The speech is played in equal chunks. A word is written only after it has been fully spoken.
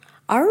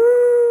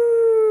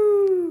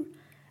Arrrrrrr!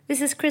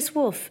 This is Chris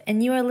Wolf,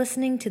 and you are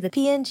listening to the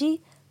PNG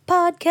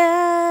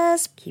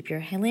podcast. Keep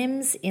your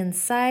limbs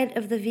inside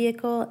of the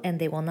vehicle, and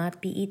they will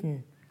not be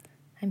eaten.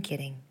 I'm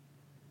kidding.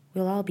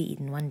 We'll all be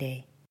eaten one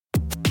day.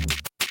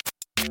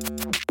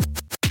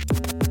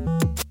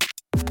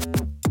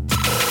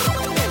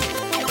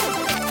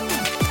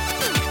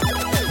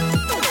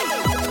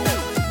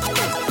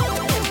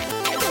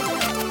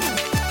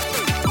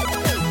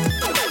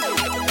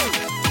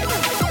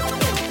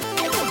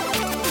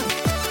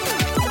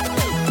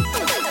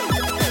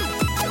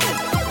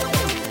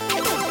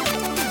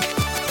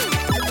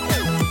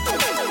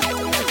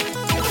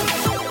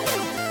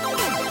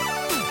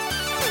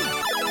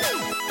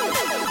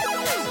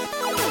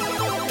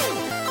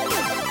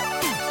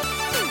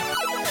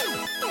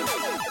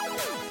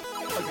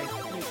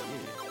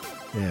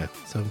 Yeah,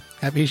 so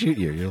happy shoot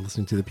year. You're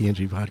listening to the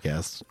PNG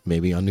podcast,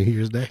 maybe on New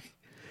Year's Day.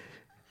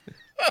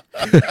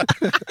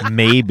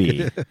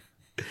 Maybe.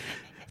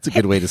 It's a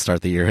good way to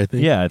start the year, I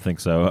think. Yeah, I think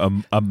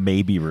so. A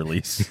maybe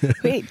release.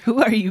 Wait,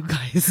 who are you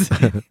guys?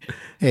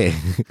 Hey,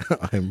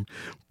 I'm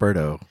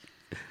Berto.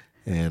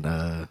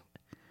 And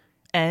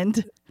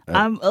And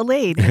I'm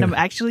Elaine, and I'm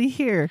actually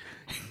here.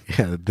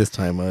 yeah, this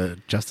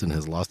time Justin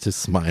has lost his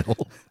smile.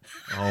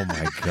 Oh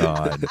my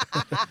God.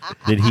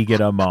 Did he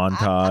get a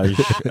montage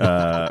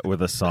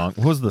with a song?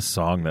 What was the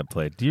song that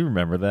played? Do you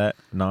remember that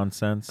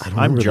nonsense? I don't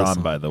I'm remember that John,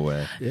 song. by the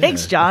way. Yeah.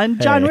 Thanks, John.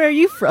 John, Hey. where are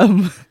you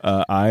from?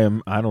 I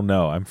don't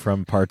know. I'm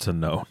from parts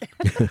unknown.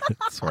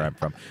 That's where I'm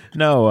from.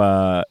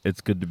 No,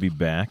 it's good to be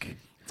back.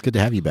 It's good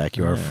to have you back.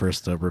 You're our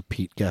first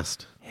repeat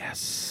guest.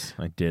 Yes,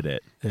 I did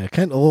it. Yeah,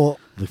 kind of. Well,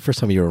 the first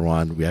time you were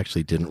on, we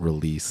actually didn't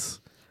release.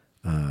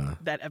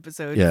 That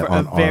episode Yeah, for a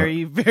on our-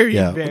 very, very,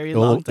 Yeah, very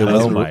well, long it time. Oh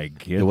wasn't my It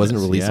goodness, wasn't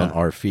released yeah. on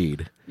our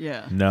feed.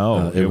 Yeah.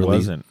 No, it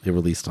wasn't. It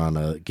released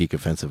on Geek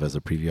Offensive as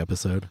a preview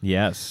episode.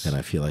 Yes. And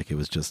I feel like it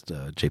was just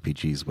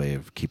JPG's way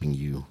of keeping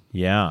you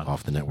Yeah.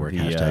 off the network. The,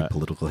 Hashtag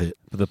political hit.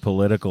 The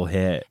political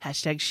hit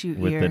Hashtag shoot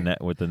with year.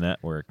 the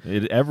network.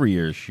 Every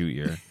year is shoot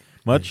year.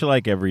 Much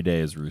like every day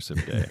is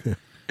Rusev Day.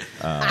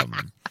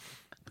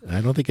 I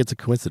don't think it's a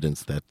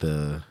coincidence that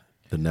the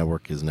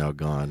network is now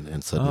gone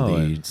and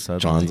suddenly,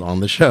 John's on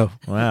the show.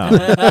 Wow.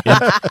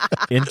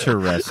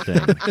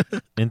 Interesting.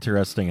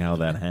 Interesting how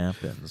that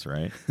happens,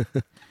 right?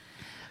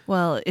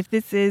 Well, if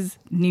this is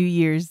New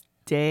Year's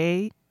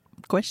Day,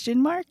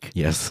 question mark,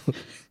 Yes.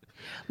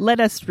 let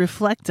us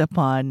reflect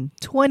upon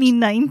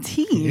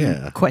 2019,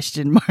 Yeah.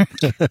 question mark.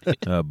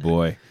 Oh,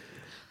 boy.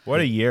 What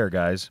a year,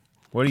 guys.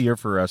 What a year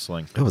for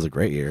wrestling. It was a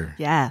great year.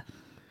 Yeah.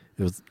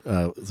 It was.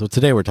 So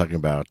today we're talking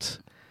about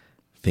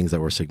things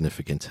that were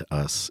significant to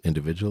us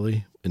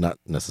individually, and not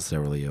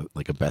necessarily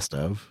like a best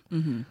of.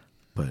 Mm-hmm.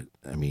 But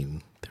I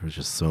mean, there was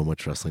just so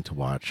much wrestling to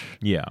watch.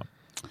 Yeah.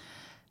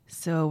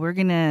 So we're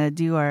going to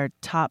do our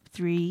top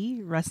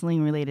 3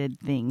 wrestling-related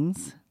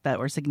things that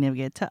were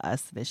significant to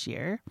us this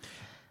year.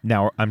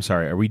 Now, I'm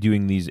sorry. Are we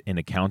doing these in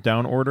a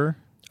countdown order?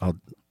 I'll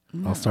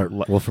start.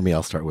 Well, for me,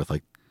 I'll start with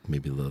like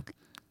maybe the.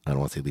 I don't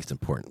want to say least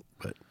important,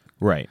 but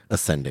Right.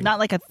 ascending. Not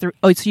like a 3.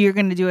 Oh, so you're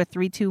going to do a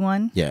 3, 2,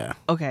 1? Yeah.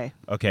 Okay.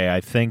 Okay, I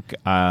think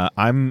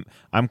I'm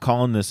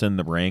calling this in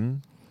the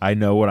ring. I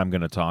know what I'm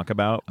going to talk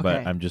about, but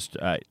Okay. I'm just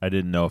I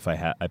didn't know if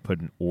I put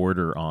an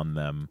order on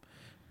them,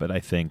 but I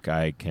think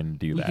I can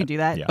do that. You can do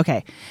that? Yeah.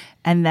 Okay.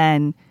 And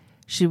then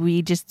should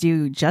we just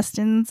do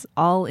Justin's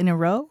all in a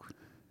row?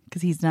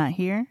 Because he's not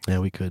here? Yeah,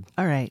 we could.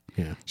 All right.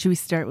 Yeah. Should we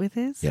start with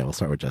his? Yeah, we'll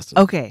start with Justin.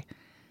 Okay.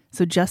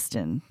 So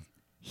Justin,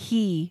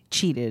 he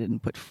cheated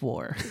and put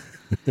 4.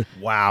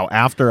 Wow,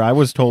 after I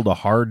was told a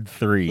hard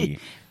 3,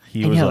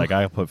 he I was know. like,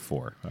 I'll put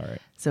 4. All right.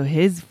 So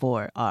his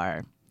 4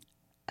 are,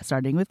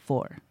 starting with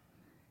 4,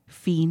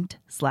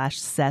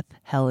 Fiend/Seth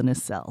Hell in a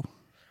Cell.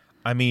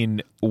 I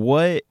mean,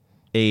 what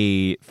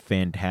a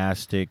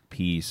fantastic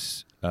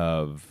piece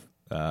of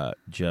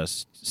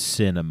just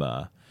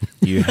cinema.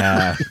 You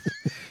have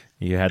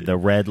you had the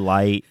red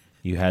light,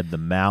 you had the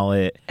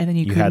mallet, And then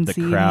you had couldn't the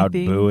see crowd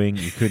anything. booing,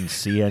 you couldn't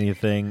see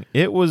anything.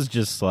 It was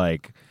just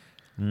like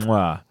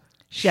mwah.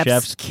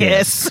 Chef's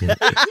kiss.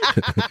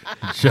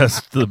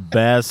 Just the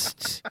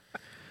best.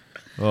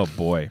 Oh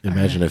boy.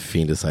 Imagine if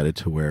Fiend decided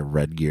to wear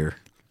red gear.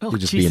 Oh, He'd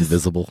just Jesus. be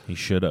invisible. He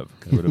should have.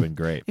 It would have been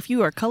great. If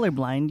you are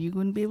colorblind, you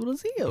wouldn't be able to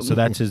see him. So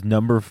that's his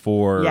number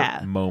 4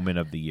 Yeah. moment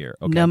of the year.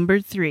 Okay. Number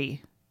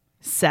 3,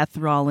 Seth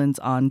Rollins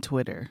on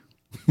Twitter.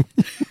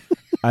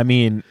 I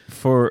mean,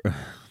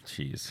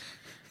 jeez.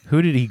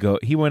 Who did he go?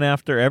 He went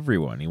after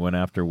everyone. He went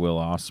after Will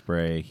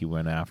Ospreay. He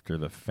went after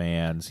the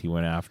fans. He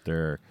went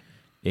after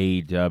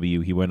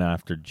AEW. He went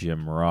after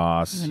Jim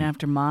Ross. He went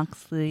after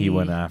Moxley. He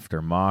went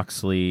after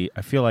Moxley.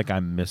 I feel like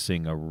I'm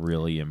missing a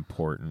really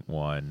important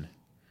one.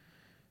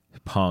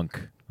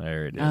 Punk.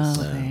 There it is.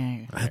 Oh,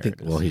 there. I think.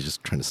 Well, he's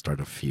just trying to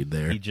start a feud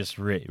there. He just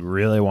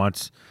really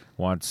wants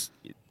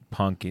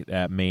Punk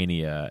at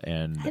Mania,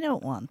 and I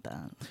don't want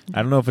that.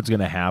 I don't know if it's going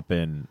to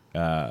happen.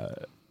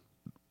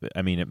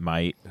 I mean, it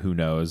might. Who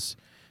knows?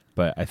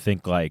 But I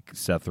think like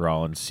Seth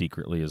Rollins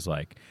secretly is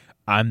like,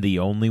 I'm the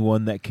only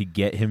one that could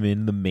get him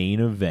in the main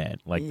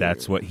event. Like,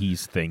 that's what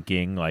he's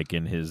thinking, like,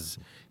 in his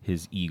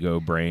ego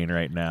brain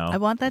right now. I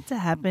want that to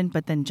happen,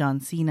 but then John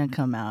Cena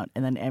come out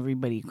and then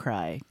everybody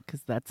cry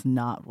because that's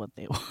not what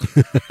they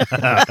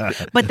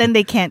want. But then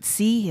they can't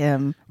see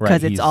him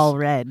because it's all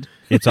red.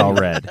 It's all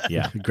red,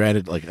 yeah.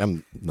 Granted, like,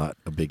 I'm not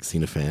a big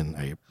Cena fan.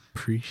 I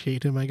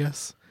appreciate him, I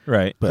guess.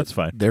 Right, But that's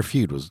fine. Their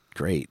feud was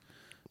great.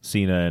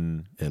 Cena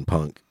and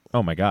Punk.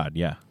 Oh my God,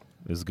 yeah.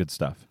 This is good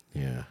stuff.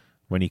 Yeah.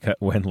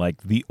 When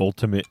like the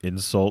ultimate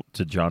insult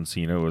to John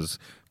Cena was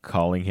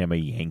calling him a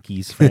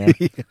Yankees fan.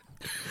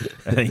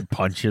 And then he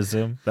punches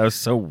him. That was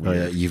so weird.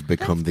 Oh, yeah, you've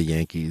become the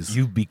Yankees.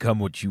 You've become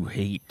what you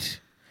hate.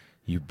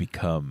 You've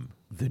become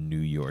the New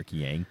York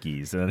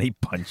Yankees. And then he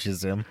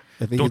punches him.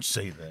 Don't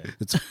say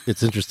that.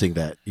 It's interesting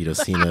that,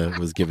 Cena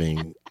was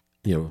giving,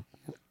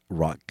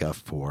 Rock guff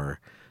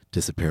for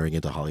disappearing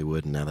into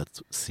Hollywood, and now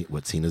that's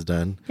what Cena's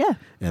done. Yeah.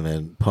 And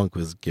then Punk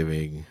was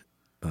giving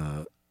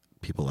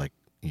people like,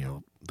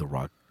 The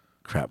Rock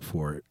crap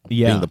for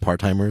being the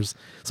part-timers.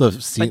 So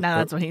but now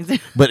that's what he's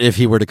doing. But if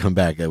he were to come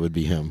back, that would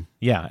be him.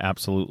 Yeah,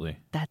 absolutely.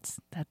 That's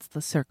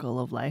the circle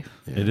of life.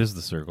 Yeah. It is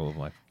the circle of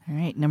life. All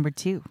right, number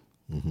 2.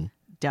 Mm-hmm.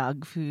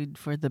 Dog food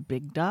for the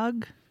big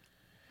dog.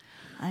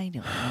 I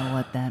don't know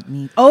what that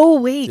means. Oh,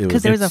 wait,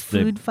 because there was a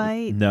food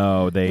fight.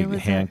 No, they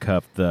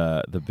handcuffed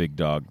the big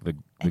dog, the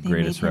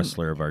greatest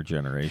wrestler of our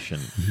generation,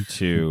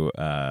 to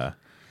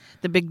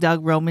the big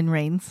dog Roman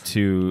Reigns,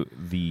 to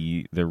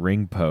the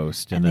ring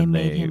post, and then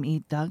they made him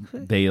eat dog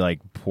food. They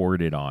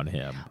poured it on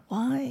him.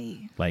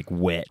 Why? Like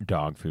wet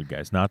dog food,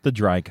 guys, not the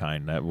dry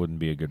kind. That wouldn't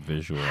be a good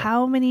visual.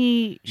 How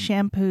many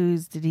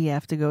shampoos did he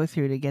have to go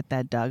through to get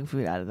that dog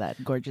food out of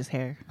that gorgeous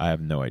hair? I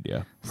have no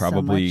idea.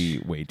 Probably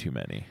way too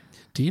many.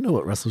 Do you know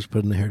what wrestlers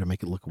put in the hair to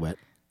make it look wet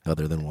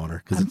other than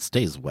water? Because it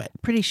stays wet.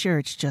 Pretty sure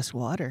it's just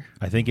water.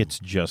 I think it's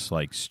just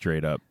like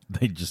straight up.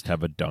 They just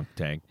have a dunk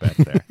tank back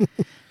there.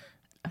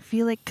 I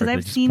feel like, because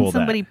I've seen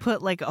somebody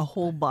put like a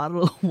whole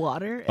bottle of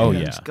water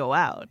and just go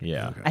out.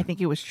 Yeah. Okay. I think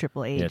it was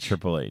Triple H. Yeah,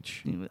 Triple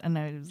H. And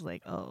I was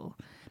like, oh.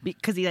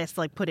 Because he has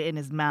to put it in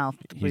his mouth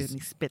when he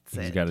spits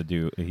it. He's got to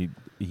do,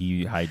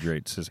 he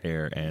hydrates his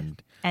hair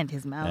and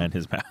his mouth. And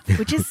his mouth.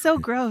 Which is so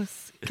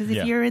gross. Because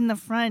if you're in the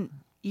front,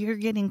 you're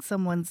getting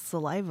someone's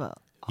saliva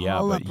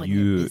all up on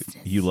your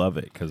business. You love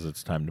it because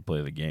it's time to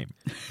play the game.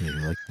 And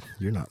you're like,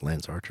 you're not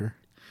Lance Archer.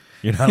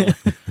 You're not.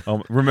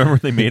 Remember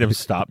they made him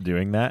stop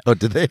doing that? Oh,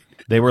 did they?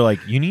 They were like,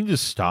 you need to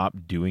stop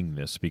doing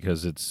this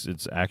because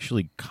it's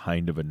actually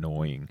kind of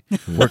annoying.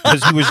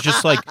 Because he was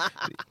just like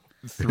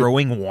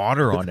throwing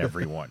water on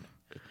everyone.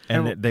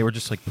 And they were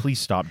just like, please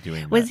stop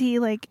doing that. Was he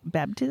like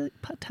baptizing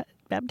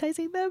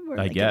them? Or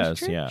I like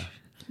guess, yeah.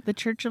 The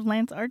Church of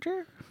Lance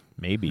Archer?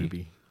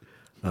 Maybe.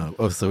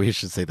 So we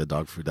should say the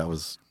dog food. That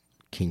was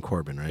King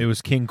Corbin, right? It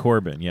was King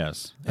Corbin,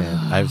 yes. And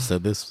I've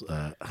said this,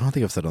 I don't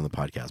think I've said it on the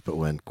podcast, but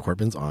when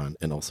Corbin's on,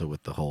 and also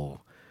with the whole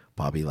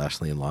Bobby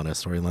Lashley and Lana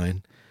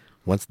storyline,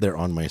 once they're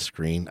on my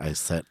screen, I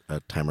set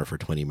a timer for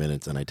 20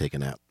 minutes and I take a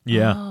nap.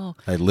 Yeah. Oh.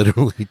 I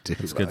literally do.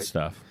 It's good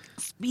stuff.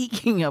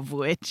 Speaking of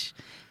which,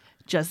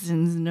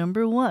 Justin's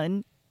number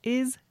 1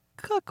 is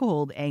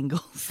cuckold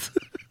angles.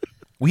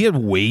 We had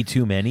way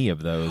too many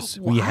of those.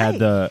 Why? We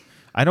had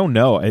I don't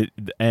know.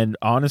 And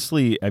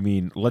honestly, I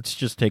mean, let's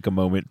just take a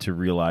moment to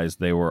realize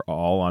they were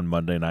all on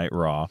Monday Night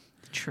Raw.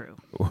 True.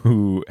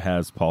 Who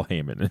has Paul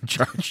Heyman in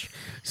charge.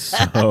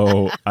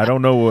 So I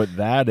don't know what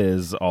that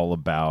is all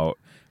about,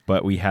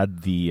 but we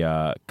had the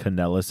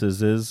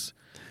Canellises.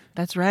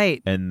 That's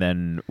right. And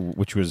then,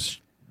 which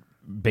was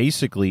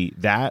basically,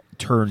 that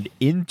turned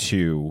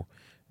into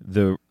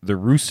the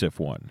Rusev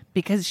one.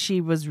 Because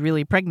she was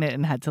really pregnant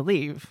and had to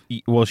leave.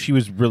 Well, she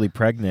was really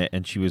pregnant,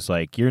 and she was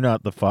like, "You're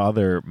not the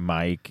father,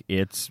 Mike.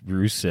 It's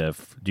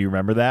Rusev." Do you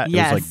remember that?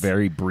 Yes. It was like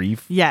very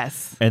brief.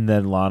 Yes. And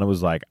then Lana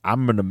was like,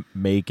 "I'm gonna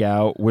make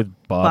out with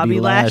Bobby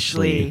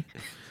Lashley."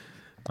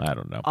 I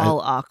don't know. All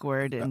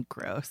awkward and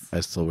gross. I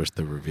still wish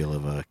the reveal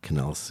of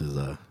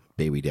Canellis'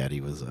 baby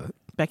daddy was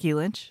Becky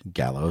Lynch?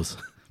 Gallows.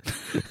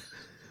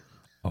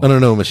 I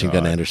don't know, Machine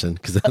Gun Anderson,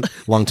 because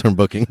long-term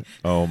booking.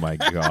 Oh, my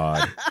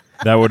God.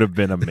 That would have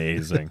been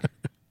amazing.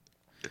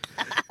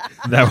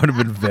 That would have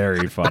been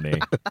very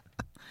funny.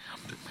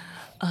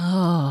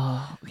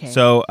 Oh, okay.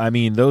 So, I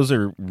mean, those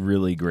are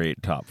really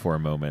great top 4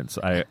 moments.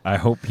 I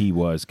hope he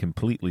was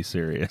completely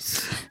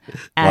serious.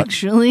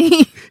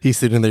 Actually. He's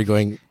sitting there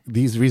going,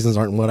 these reasons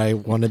aren't what I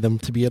wanted them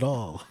to be at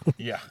all.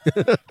 Yeah.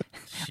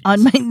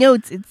 On my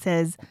notes, it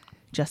says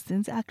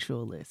Justin's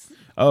actual list.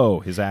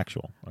 Oh, his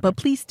actual. Okay. But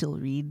please still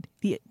read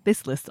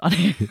this list on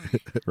it.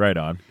 Right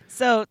on.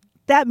 So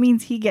that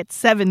means he gets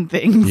 7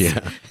 things.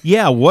 Yeah.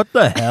 Yeah, what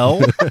the hell?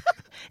 And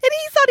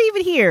he's not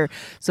even here.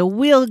 So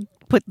we'll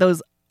put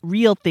those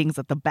real things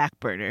at the back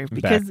burner.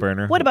 Because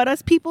what about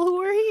us people who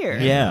are here?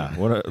 Yeah,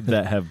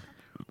 that have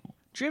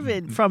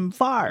driven from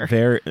far.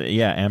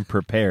 And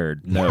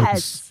prepared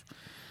notes.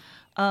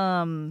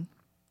 Yes.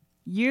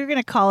 You're going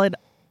to call it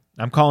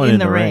I'm calling in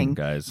the ring,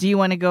 guys. Do you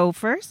want to go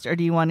first, or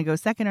do you want to go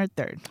second or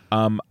third?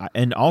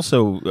 And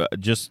also,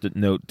 just a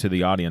note to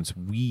the audience,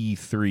 we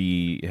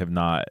 3 have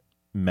not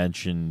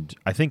mentioned.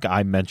 I think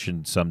I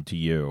mentioned some to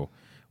you.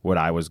 What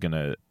I was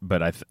gonna,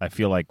 but I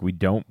feel like we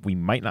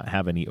might not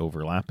have any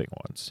overlapping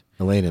ones.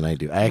 Elaine and I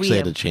do. I actually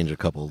had to change a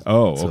couple.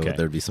 Oh, so okay.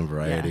 there'd be some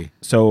variety. Yeah.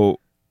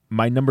 So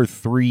my number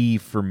 3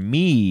 for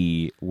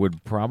me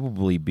would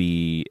probably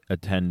be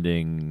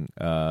attending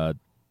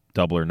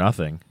Double or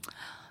Nothing.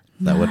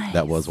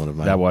 That was one of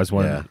mine. That was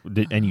one.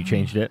 Yeah. And you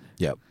changed it?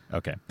 Yep.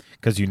 Okay.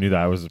 Because you knew that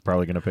I was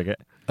probably going to pick it?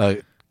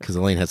 Because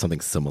Elaine had something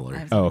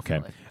similar. Oh,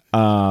 okay.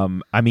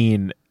 I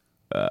mean,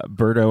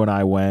 Berto and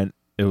I went.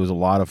 It was a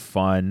lot of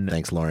fun.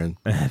 Thanks, Lauren.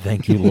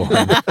 Thank you,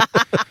 Lauren.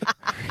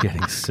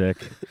 Getting sick.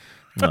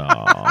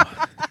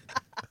 Aww.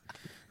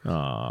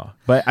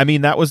 But, I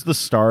mean, that was the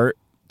start.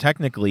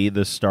 Technically,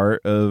 the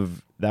start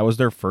of... That was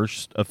their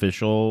first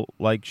official,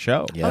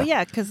 show. Yeah. Oh,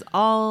 yeah, because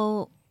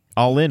All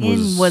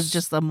In was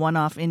just a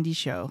one-off indie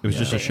show. It was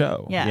just a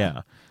show.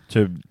 Yeah.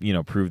 To,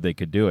 prove they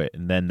could do it.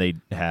 And then they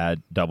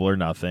had Double or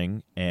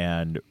Nothing,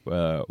 and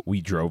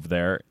we drove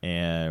there,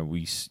 and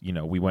we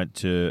went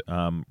to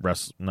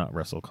not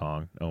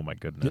WrestleCon. Oh, my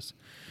goodness.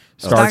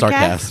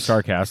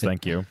 Starcast,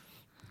 thank you.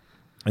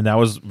 And that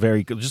was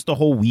very good. Just the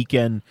whole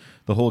weekend,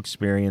 the whole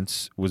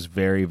experience was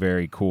very,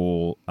 very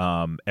cool.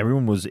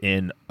 Everyone was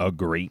in a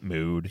great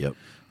mood. Yep.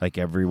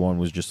 Everyone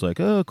was just like,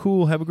 oh,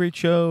 cool, have a great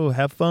show,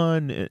 have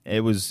fun.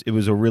 It was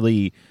a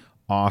really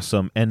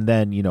awesome. And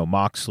then,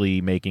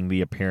 Moxley making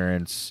the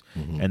appearance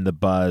and the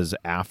buzz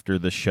after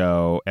the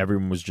show.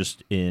 Everyone was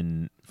just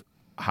in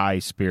high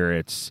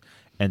spirits,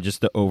 and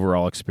just the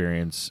overall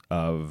experience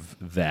of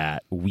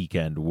that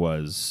weekend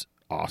was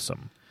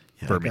awesome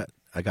for me.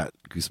 I got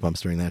goosebumps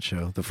during that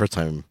show. The first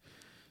time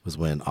was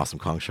when Awesome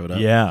Kong showed up.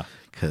 Yeah.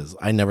 Because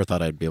I never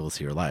thought I'd be able to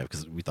see her live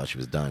because we thought she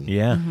was done.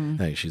 Yeah.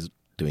 She's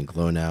doing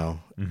Glow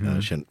now.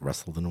 She hadn't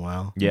wrestled in a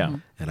while. Yeah.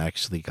 And I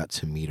actually got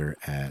to meet her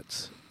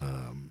at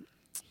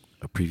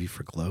a preview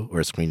for Glow,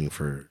 or a screening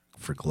for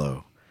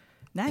Glow.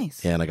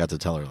 Nice. And I got to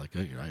tell her, oh,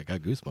 I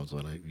got goosebumps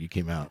when you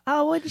came out.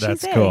 Oh, what did she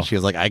say? Cool. She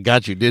was like, I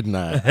got you, didn't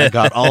I? I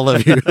got all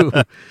of you.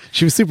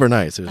 She was super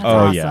nice. It was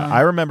Awesome. Yeah. I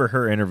remember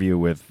her interview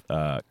with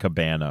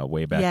Cabana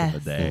way back in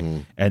the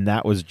day. And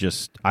that was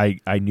just,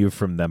 I knew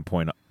from that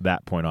point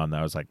on that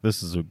I was like,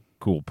 this is a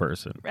cool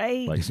person.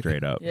 Right.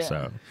 Straight up. Yeah.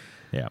 So,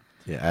 yeah.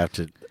 Yeah, I have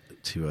to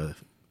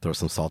throw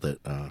some salt at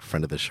a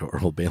friend of the show,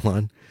 Earl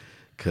Balon,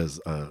 because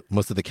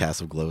most of the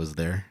cast of Glow is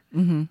there,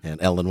 and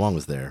Ellen Wong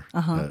was there.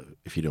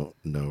 If you don't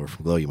know her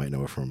from Glow, you might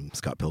know her from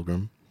Scott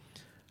Pilgrim,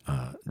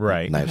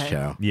 Right. Knives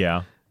Chow.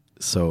 Yeah.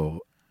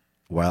 So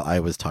while I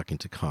was talking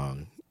to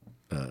Kong,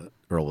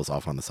 Earl was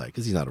off on the side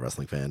because he's not a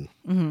wrestling fan.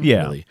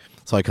 Yeah. Really.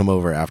 So I come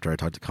over after I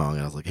talked to Kong,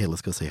 and I was like, hey,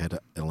 let's go say hi to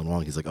Ellen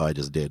Wong. He's like, oh, I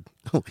just did.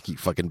 I'm like, you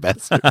fucking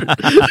bastard.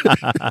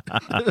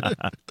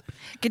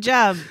 Good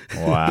job.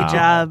 Wow. Good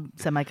job,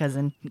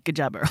 semi-cousin. Good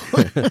job, Earl.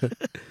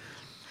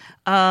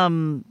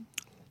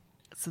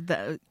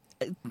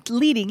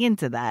 Leading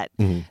into that,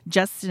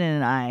 Justin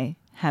and I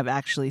have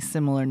actually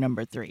similar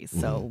number 3s.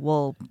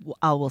 So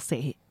I will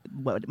say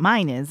what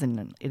mine is,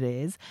 and it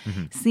is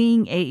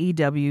seeing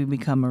AEW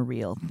become a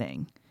real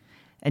thing.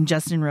 And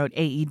Justin wrote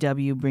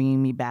AEW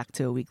bringing me back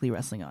to a weekly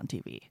wrestling on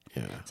TV.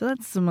 Yeah. So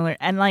that's similar.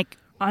 And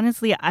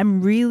honestly,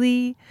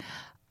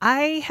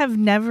 I have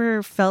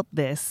never felt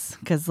this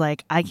because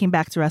I came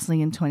back to wrestling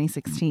in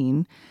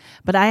 2016,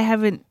 but I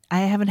haven't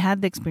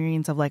had the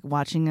experience of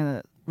watching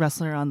a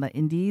wrestler on the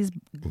indies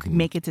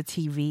make it to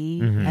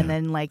TV and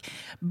then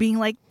being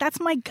like, that's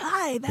my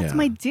guy, that's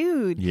my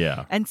dude.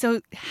 Yeah. And so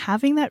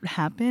having that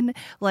happen,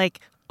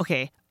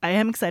 okay, I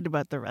am excited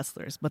about the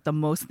wrestlers, but the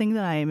most thing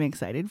that I am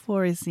excited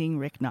for is seeing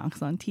Rick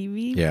Knox on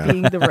TV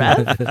being the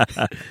ref.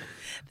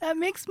 That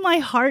makes my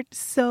heart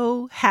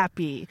so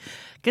happy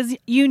because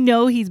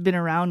he's been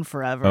around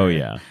forever. Oh,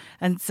 yeah.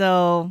 And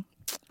so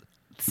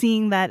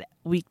seeing that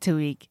week to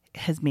week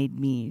has made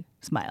me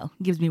smile.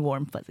 Gives me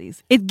warm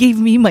fuzzies. It gave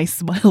me my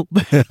smile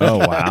back. Oh,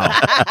 wow.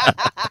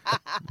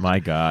 My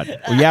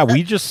God. Well, yeah,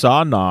 we just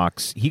saw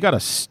Knox. He got a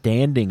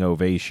standing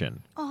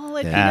ovation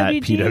At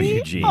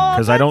PWG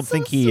because I don't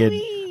think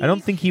I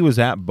don't think he was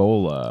at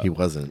Bola. He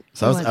wasn't.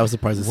 So I was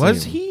surprised to see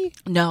Was him. he?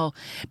 No,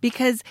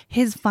 because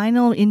his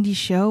final indie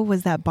show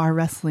was that bar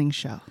wrestling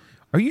show.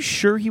 Are you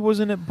sure he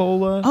wasn't at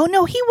Bola? Oh,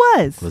 no, he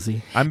was. Was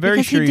he? I'm very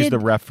because sure he he's did- the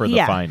ref for the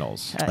yeah.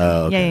 finals.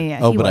 Okay. Yeah.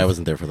 Oh, he but I was.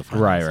 wasn't there for the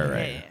finals.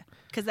 Right.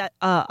 Because that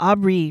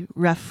Aubrey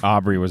ref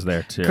Aubrey was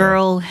there too.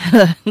 girl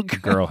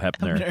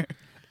Hebner.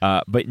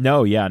 But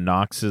no, yeah,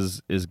 Knox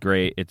is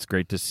great. It's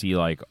great to see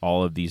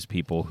all of these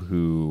people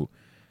who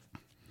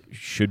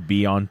should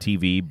be on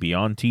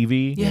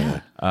TV.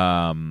 Yeah.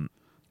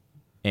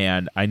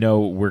 And I know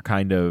we're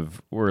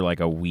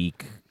a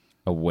week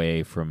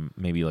away from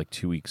maybe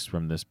 2 weeks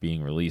from this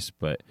being released,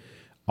 but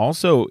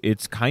also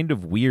it's kind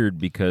of weird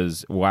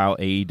because while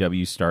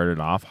AEW started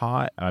off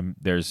hot,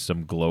 there's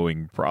some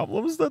glowing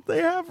problems that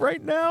they have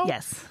right now.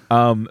 Yes.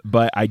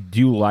 But I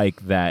do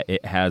like that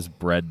it has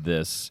bred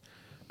this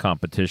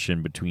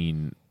competition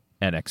between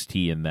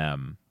NXT and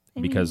them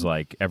because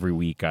every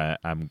week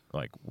I'm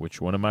like,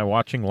 which one am I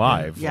watching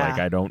live? Yeah.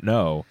 I don't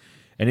know.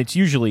 And it's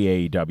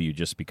usually AEW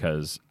just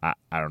because, I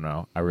don't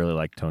know, I really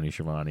like Tony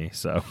Schiavone.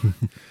 So,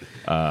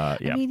 yeah.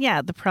 I mean,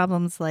 yeah, the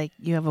problem's like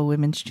you have a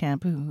women's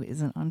champ who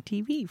isn't on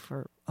TV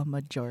for a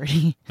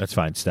majority. That's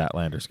fine.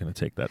 Statlander's going to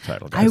take that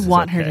title. I Guys.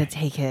 want It's her okay. to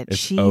take it.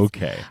 It's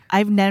okay.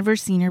 I've never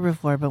seen her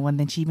before, but when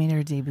then she made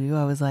her debut,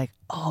 I was like,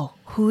 oh,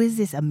 who is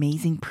this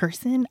amazing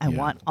person? I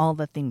want all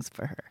the things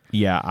for her.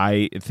 Yeah,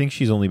 I think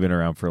she's only been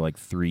around for like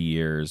 3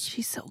 years.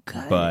 She's so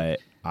good.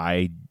 But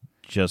I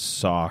just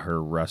saw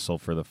her wrestle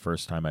for the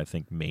first time, I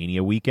think,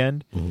 Mania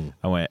weekend. Mm-hmm.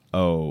 I went,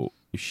 oh,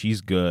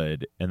 she's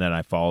good. And then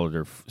I followed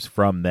her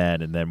from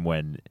then. And then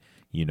when,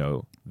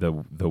 the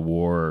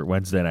war,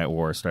 Wednesday Night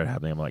War started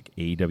happening, I'm like,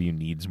 AEW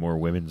needs more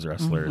women's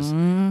wrestlers.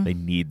 Mm-hmm. They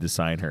need to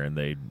sign her. And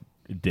they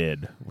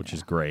did, which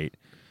is great.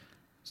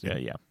 So,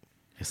 yeah.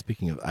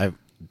 Speaking of, I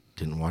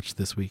didn't watch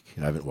this week.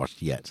 I haven't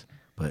watched yet.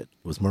 But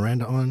was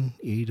Miranda on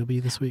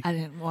AEW this week? I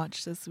didn't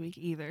watch this week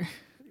either.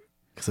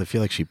 Because I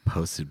feel like she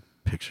posted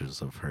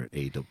pictures of her at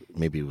AEW.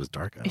 Maybe it was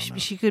Dark. I don't know.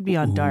 She could be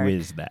on Dark. Who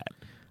is that?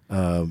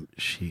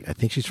 I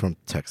think she's from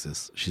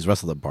Texas. She's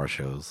wrestled at bar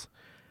shows.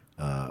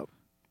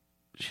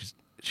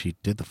 She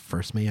did the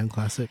first Mae Young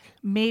Classic.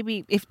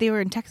 Maybe if they were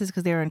in Texas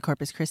because they were in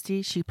Corpus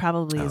Christi, she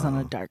probably is on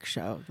a Dark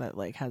show that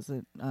like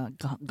hasn't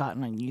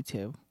gotten on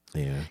YouTube.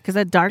 Yeah. Because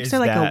the Darks Is are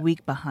like a that-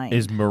 week behind.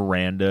 Is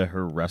Miranda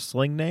her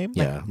wrestling name?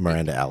 Yeah,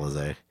 Miranda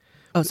Alizé.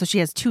 Oh, so she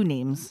has two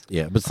names.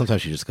 Yeah, but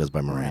sometimes she just goes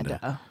by Miranda.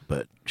 Miranda.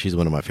 But she's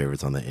one of my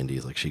favorites on the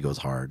indies. Like, she goes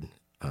hard.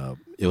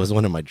 It was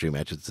one of my dream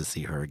matches to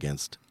see her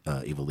against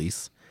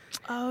Ivelisse.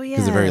 Oh, yeah.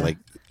 Because they're very, like,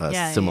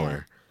 Yeah,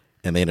 similar.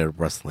 And they ended up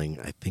wrestling,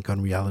 I think,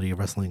 on Reality of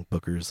Wrestling,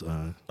 Booker's.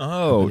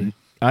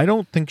 I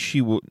don't think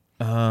she would.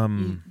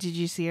 Did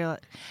you see her?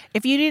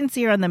 If you didn't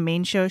see her on the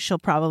main show, she'll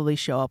probably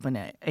show up in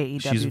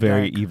AEW. She's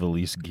very Dark.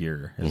 Ivelisse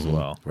gear as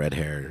well. Red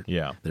hair.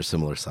 Yeah. They're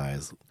similar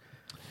size.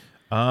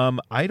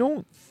 I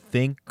don't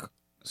think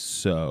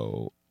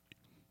so.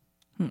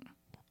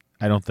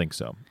 I don't think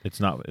so. It's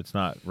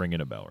not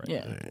ringing a bell right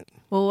Yeah. now. Right.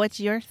 Well,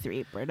 what's your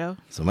 3, Berto?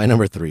 So my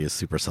number 3 is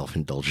super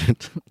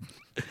self-indulgent.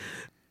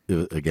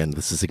 Again,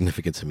 this is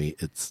significant to me.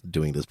 It's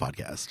doing this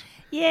podcast.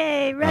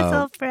 Yay,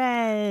 Wrestle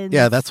Friends.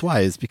 Yeah, that's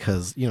why. It's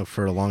because,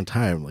 for a long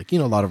time, like, a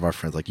lot of our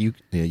friends, like you,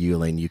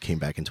 Elaine, you came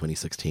back in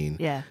 2016.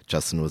 Yeah.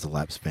 Justin was a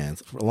lapsed fan.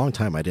 For a long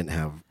time, I didn't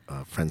have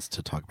friends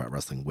to talk about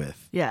wrestling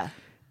with. Yeah.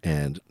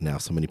 And now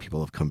so many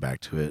people have come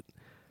back to it.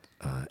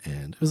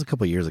 And it was a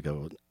couple of years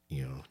ago,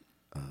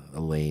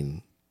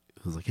 Elaine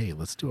was like, hey,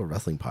 let's do a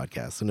wrestling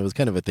podcast. And it was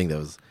kind of a thing that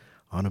was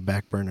on a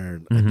back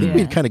burner. I think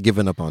we'd kind of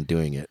given up on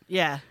doing it.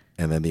 Yeah.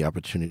 And then the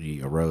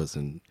opportunity arose.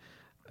 And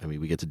I mean,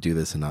 we get to do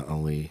this and not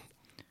only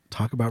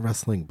talk about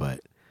wrestling,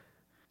 but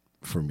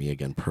for me,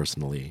 again,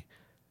 personally,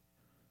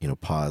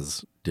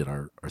 Paz did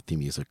our theme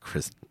music.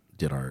 Chris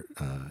did our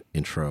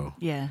intro.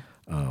 Yeah.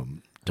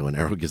 Doan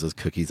Arrow gives us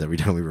cookies every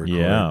time we record.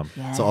 Yeah.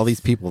 Yes. So all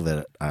these people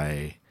that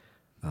I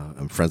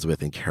am friends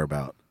with and care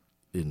about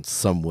in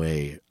some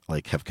way,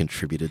 like, have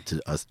contributed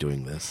to us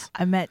doing this.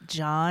 I met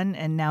John,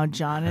 and now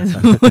John is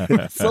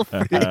Wrestle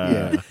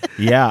Friends.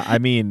 Yeah, I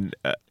mean,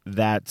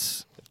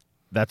 that's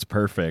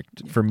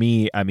perfect. For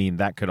me, I mean,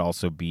 that could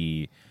also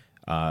be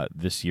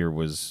this year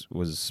was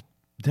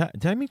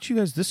did I meet you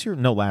guys this year?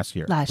 No, last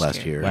year.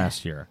 Last year.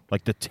 Last year.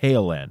 Like the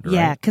tail end, right?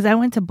 Yeah, because I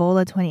went to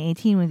Bola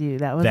 2018 with you.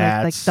 That was like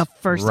That's the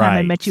first time I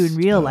right. met you in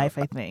real life,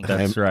 I think.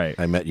 That's right.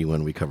 I met you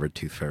when we covered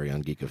Tooth Fairy on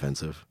Geek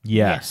Offensive.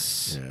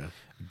 Yes. Yeah.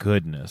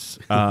 Goodness.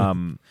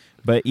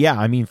 But yeah,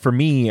 I mean, for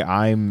me,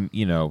 I'm,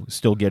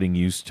 still getting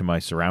used to my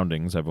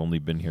surroundings. I've only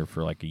been here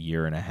for like a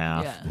year and a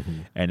half. Yeah.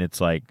 And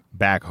it's like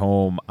back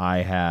home, I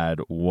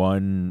had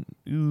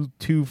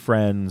 2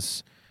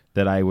 friends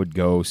that I would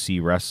go see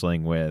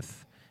wrestling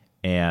with,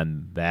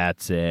 and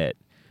that's it.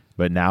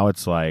 But now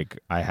it's like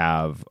I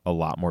have a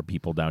lot more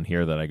people down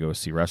here that I go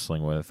see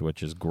wrestling with,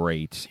 which is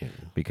great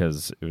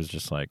because it was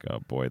just like, oh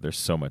boy, there's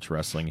so much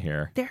wrestling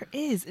here. There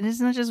is. And it's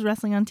not just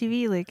wrestling on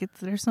TV. Like,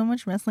 there's so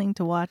much wrestling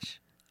to watch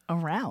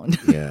around.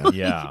 Yeah.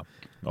 Yeah.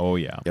 Oh,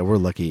 yeah. Yeah, we're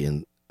lucky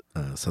in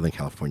Southern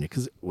California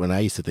because when I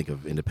used to think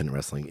of independent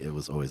wrestling, it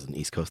was always an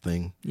East Coast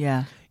thing.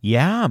 Yeah.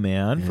 Yeah,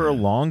 man. For a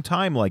Yeah. long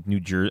time, like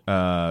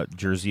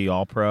Jersey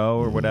All Pro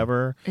or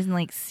whatever. Isn't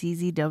like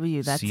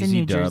CZW? That's in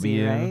New Jersey,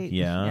 CZW, right?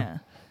 yeah.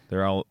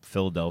 They're all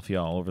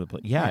Philadelphia, all over the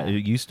place. Yeah, Yeah.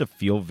 it used to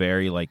feel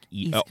very like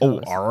East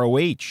Coast.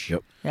 ROH.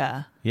 Yep.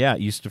 Yeah. Yeah,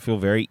 it used to feel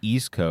very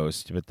East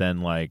Coast, but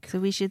then like, So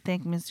we should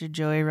thank Mr.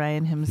 Joey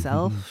Ryan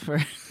himself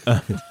for.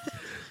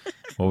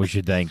 well, we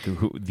should thank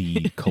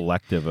the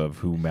collective of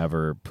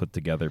whomever put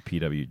together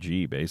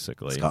PWG,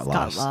 basically. Scott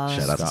Lost. Lost.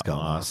 Shout out to Scott Scott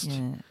Lost. Lost.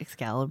 Yeah,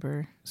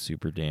 Excalibur.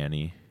 Super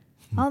Danny.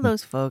 All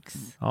those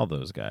folks. All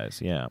those guys,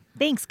 yeah.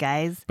 Thanks,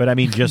 guys. But I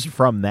mean, just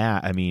from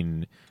that, I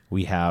mean,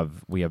 we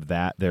have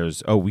that.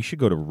 There's we should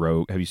go to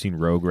Rogue. Have you seen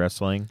Rogue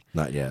Wrestling?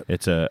 Not yet.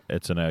 It's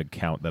an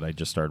account that I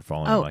just started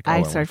following. Oh, I'm like,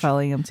 I started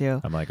following them too.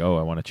 I'm like, I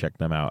want to check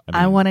them out.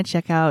 I want to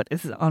check out.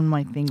 This is on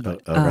my thing,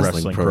 but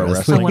Wrestling, Pro I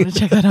Wrestling. want to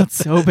check that out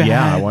so bad.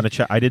 Yeah, I want to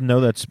check. I didn't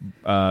know that's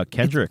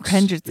Kendrick's.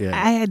 Kendrick's.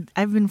 Yeah.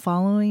 I've been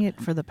following it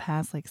for the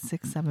past like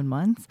 6-7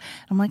 months.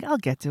 I'm like, I'll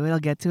get to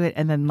it,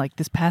 and then like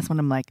this past one,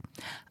 I'm like,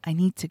 I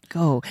need to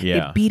go.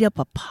 Yeah. It beat up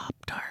a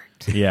Pop-Tart.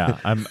 Yeah,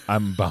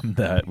 I'm bummed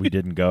that we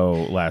didn't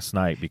go last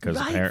night because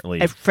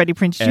apparently Freddie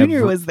Prinze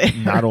Jr. was there.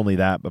 Not only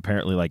that, but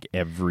apparently like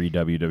every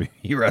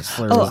WWE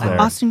wrestler Oh, was there.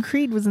 Austin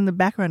Creed was in the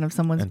background of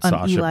someone's And on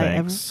Sasha Eli.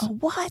 Banks.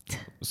 What?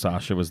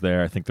 Sasha was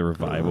there. I think the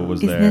Revival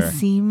was Is there.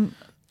 Nassim?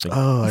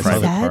 Oh, I saw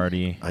Private that.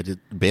 Party. I did.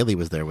 Bailey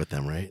was there with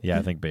them, right? Yeah,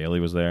 I think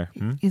Bailey was there.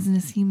 Is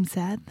Nassim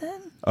sad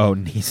then? Oh,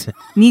 Neeson.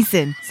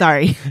 Neeson.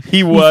 Sorry.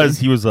 He was.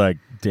 He was like,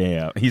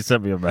 damn. He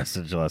sent me a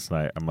message last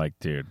night. I'm like,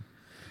 dude,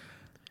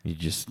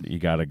 you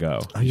gotta go.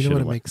 Oh, you know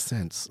what? It makes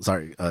sense.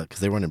 Sorry, because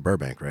they run in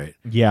Burbank, right?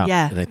 Yeah.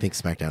 Yeah. And I think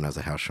SmackDown has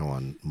a house show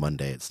on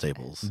Monday at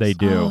Staples. They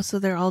do. Oh, so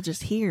they're all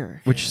just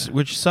here.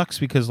 Which sucks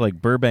because like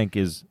Burbank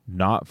is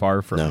not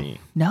far from No. me.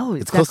 No,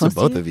 It's that close to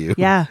both of you.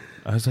 Yeah.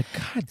 I was like,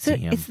 God So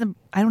damn. it's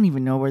I don't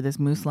even know where this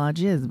Moose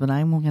Lodge is, but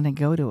I'm going to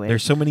go to it.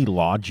 There's so many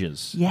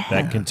lodges Yeah.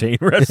 that contain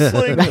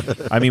wrestling.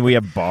 I mean, we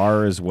have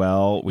bar as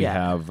well. We Yeah.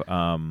 have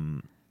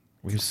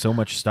so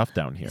much stuff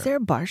down here. Is there a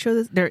bar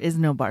show? There is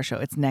no bar show.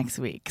 It's next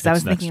week. Because I It's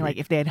was next thinking, like,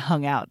 week. if they had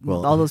hung out,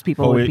 Well, all those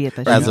people would be at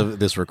the As show. of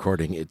this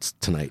recording, it's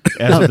tonight.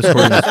 As of this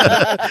recording,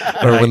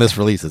 Or when this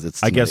releases,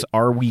 it's I tonight. guess,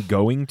 are we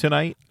going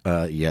tonight?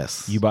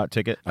 Yes. You bought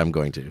ticket? I'm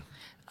going to.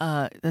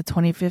 The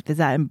 25th, is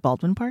that in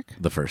Baldwin Park?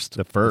 The first.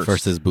 The first. The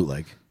first is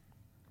bootleg.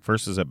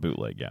 First is at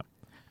Bootleg, yeah.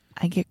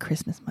 I get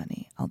Christmas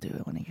money. I'll do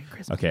it when I get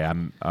Christmas. Okay,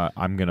 I'm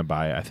gonna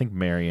buy it. I think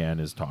Marianne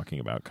is talking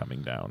about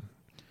coming down,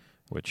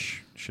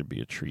 which should be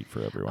a treat for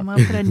I'm everyone. going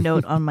to put a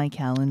note on my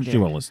calendar She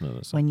won't listen to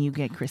this. when you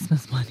get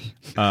Christmas money.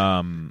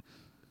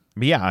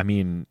 But yeah, I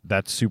mean,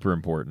 that's super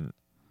important.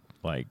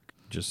 Like,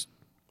 just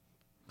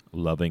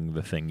loving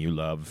the thing you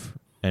love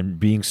and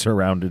being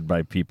surrounded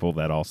by people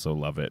that also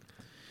love it.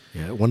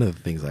 Yeah, one of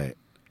the things this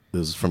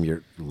was from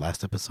your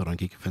last episode on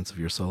Geek Offensive,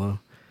 your solo.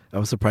 I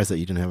was surprised that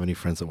you didn't have any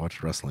friends that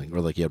watched wrestling. Or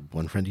like you had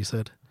one friend, you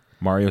said?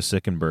 Mario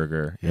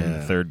Sickenberger in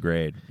Yeah. 3rd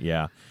grade.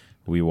 Yeah.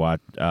 We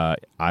watched,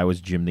 I was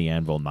Jim the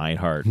Anvil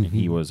Neidhart, and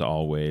he was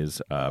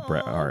always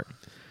Bret Hart.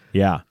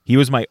 Yeah. He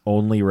was my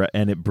only,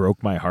 and it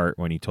broke my heart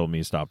when he told me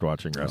he stopped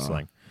watching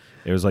wrestling.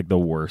 It was like the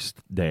worst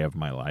day of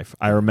my life.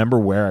 I remember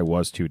where I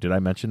was too. Did I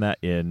mention that?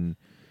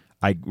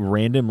 I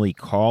randomly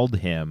called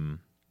him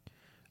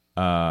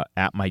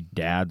at my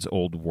dad's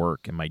old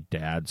work in my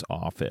dad's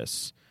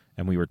office.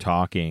 And we were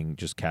talking,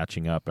 just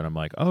catching up, and I'm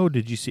like, "Oh,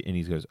 did you see?" And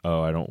he goes,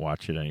 "Oh, I don't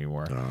watch it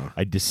anymore."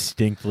 I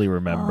distinctly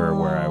remember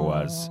where I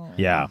was.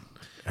 Yeah,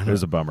 it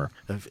was a bummer.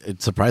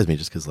 It surprised me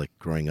just because, like,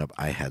 growing up,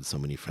 I had so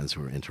many friends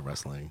who were into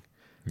wrestling.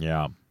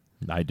 Yeah,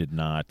 I did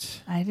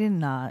not. I did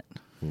not.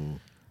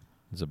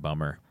 It's a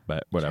bummer,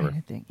 but whatever.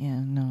 Trying to think.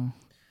 Yeah, no.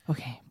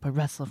 Okay, but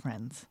Wrestle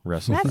Friends.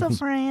 Wrestle. Wrestle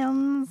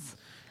Friends.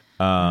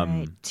 All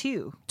right,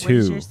 2. What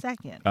is your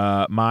second?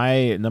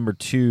 My number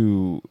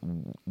 2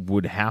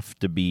 would have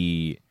to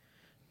be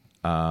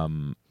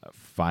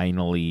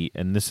finally,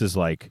 and this is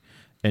like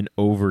an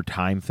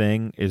overtime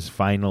thing, is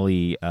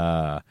finally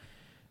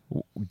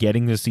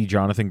getting to see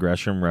Jonathan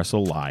Gresham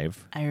wrestle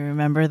live. I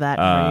remember that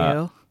for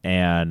you.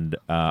 And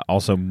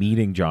also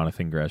meeting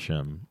Jonathan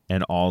Gresham,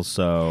 and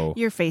also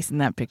Your face in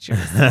that picture.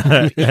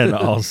 and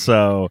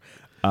also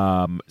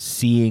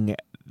seeing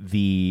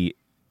the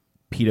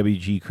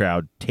PWG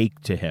crowd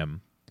take to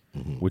him,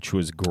 which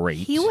was great.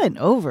 He went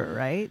over,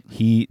 right?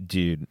 He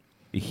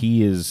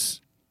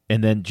is,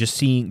 and then just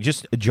seeing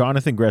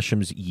Jonathan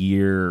Gresham's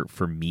year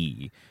for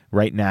me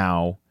right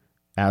now,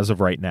 as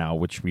of right now,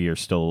 which we are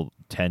still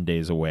 10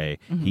 days away,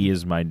 he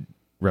is my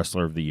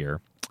wrestler of the year.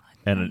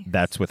 And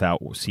that's without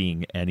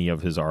seeing any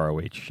of his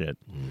ROH shit.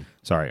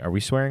 Sorry, are we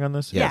swearing on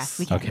this? Yes.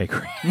 We can. Okay,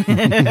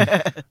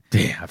 great.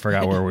 Damn, I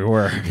forgot where we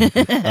were.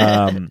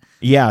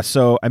 Yeah,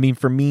 so, I mean,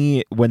 for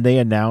me, when they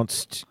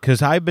announced,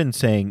 because I've been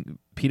saying,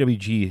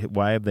 PWG,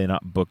 why have they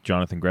not booked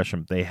Jonathan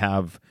Gresham? They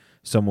have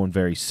someone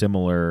very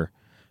similar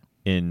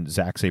in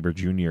Zack Sabre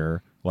Jr.,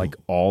 like,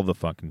 all the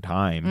fucking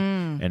time.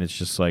 And it's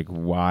just like,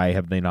 why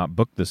have they not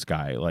booked this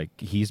guy? Like,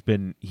 he's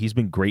been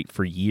great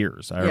for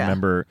years. I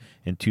remember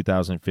in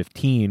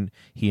 2015,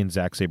 he and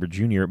Zack Sabre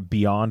Jr.,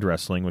 Beyond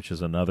Wrestling, which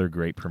is another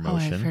great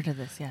promotion. Oh, I've heard of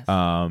this, yes.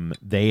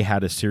 They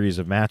had a series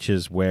of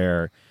matches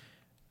where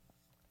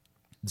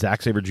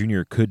Zack Sabre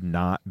Jr. could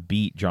not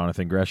beat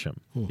Jonathan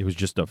Gresham. It was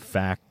just a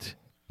fact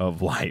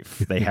of life.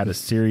 They had a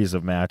series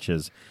of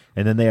matches,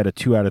 and then they had a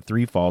 2 out of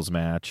 3 falls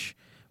match,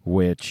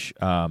 which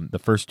the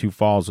first 2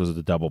 falls was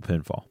the double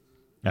pinfall.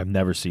 I've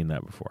never seen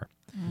that before.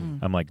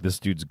 I'm like, this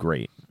dude's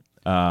great.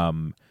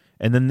 And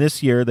then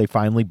this year, they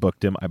finally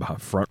booked him. I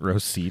bought front row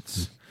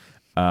seats,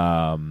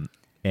 and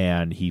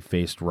he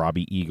faced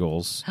Robbie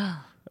Eagles.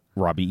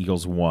 Robbie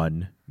Eagles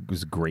won. It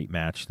was a great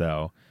match,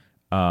 though.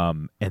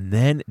 And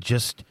then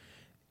just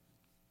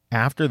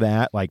after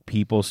that, like,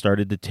 people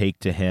started to take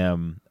to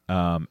him.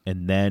 And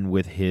then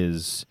when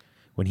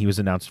he was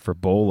announced for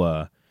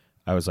Bola,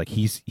 I was like,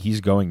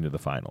 he's going to the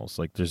finals.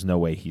 Like, there's no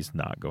way he's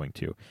not going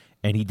to.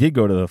 And he did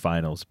go to the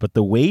finals. But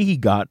the way he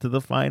got to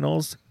the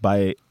finals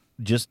by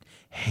just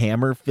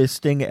hammer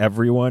fisting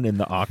everyone in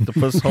the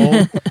octopus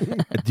hole,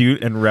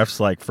 dude, and refs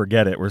like,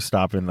 forget it, we're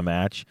stopping the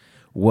match,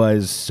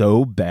 was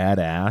so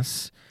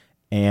badass.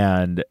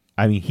 And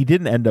I mean, he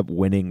didn't end up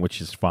winning,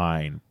 which is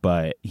fine,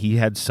 but he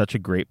had such a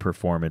great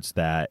performance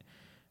that,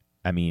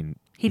 I mean,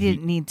 he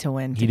didn't need to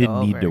win. He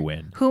didn't need to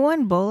win. Who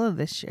won Bola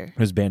this year? It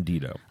was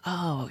Bandito.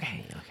 Oh,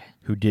 okay.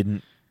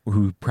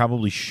 Who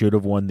probably should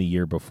have won the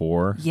year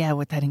before. Yeah,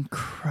 with that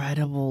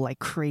incredible, like,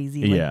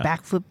 crazy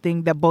backflip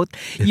thing that both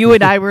you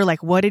and I were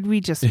like, what did we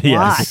just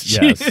watch?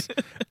 Yes.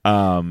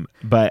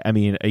 But I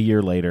mean, a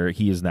year later,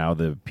 he is now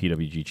the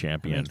PWG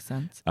champion. Makes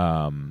sense.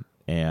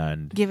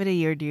 And give it a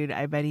year, dude.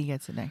 I bet he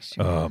gets it next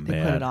year. Oh, they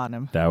man. put it on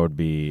him. That would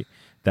be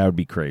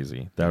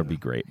crazy. That would be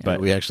great. Yeah,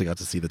 but we actually got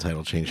to see the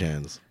title change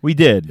hands. We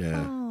did.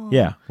 Yeah. Oh.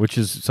 Yeah, which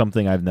is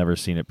something I've never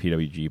seen at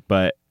PWG.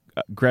 But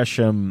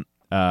Gresham,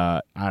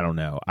 I don't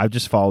know. I've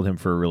just followed him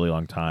for a really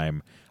long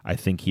time. I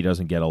think he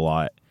doesn't get a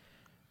lot,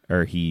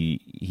 or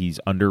he's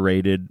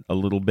underrated a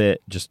little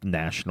bit, just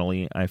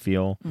nationally, I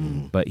feel.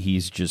 But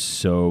he's just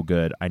so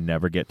good. I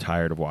never get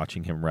tired of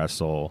watching him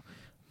wrestle.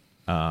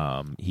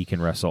 He can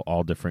wrestle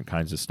all different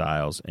kinds of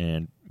styles,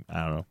 and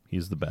I don't know,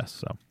 he's the best.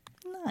 So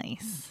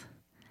nice.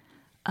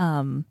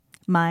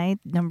 My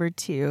number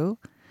 2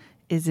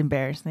 is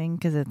embarrassing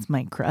because it's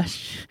my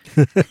crush.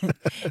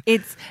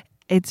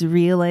 It's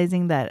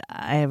realizing that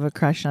I have a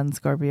crush on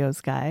Scorpio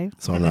Sky.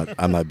 So I'm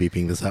not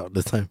beeping this out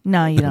this time.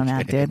 No, you don't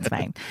have to. It's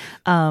fine.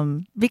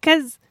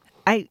 Because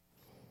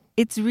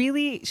it's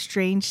really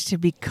strange to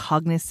be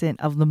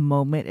cognizant of the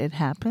moment it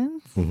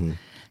happens.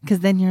 Because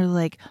then you're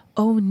like,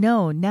 oh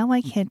no, now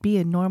I can't be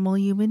a normal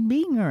human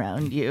being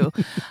around you.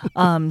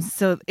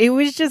 So it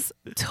was just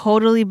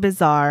totally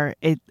bizarre.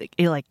 It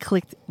like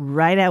clicked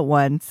right at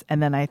once,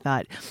 and then I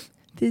thought,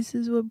 this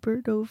is what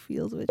Berto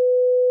feels with.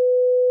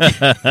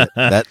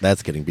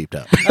 That's getting beeped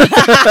up.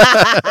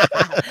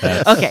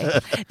 Okay,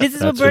 this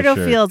is what Berto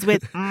feels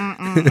with.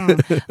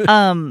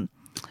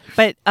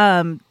 But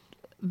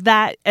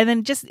that, and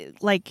then just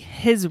like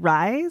his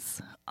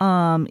rise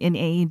in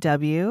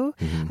AEW,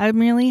 I'm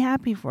really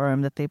happy for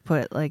him that they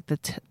put like the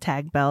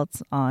tag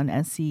belts on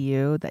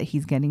SCU, that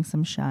he's getting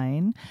some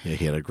shine. Yeah,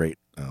 he had a great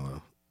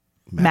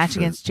match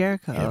against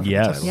Jericho.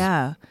 Yes.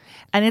 Yeah.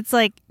 And it's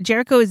like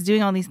Jericho is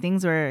doing all these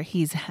things where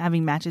he's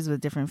having matches with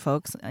different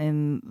folks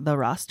in the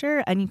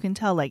roster, and you can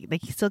tell like they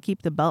still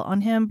keep the belt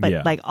on him,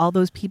 but like all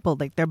those people,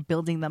 like they're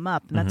building them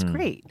up, and that's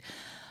great.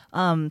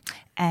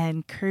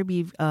 And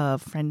Kirby, a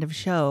friend of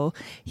show,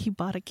 he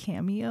bought a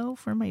cameo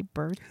for my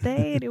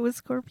birthday, and it was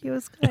Scorpio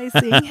Sky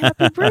saying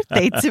happy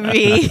birthday to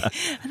me.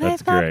 And I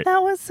thought great.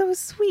 That was so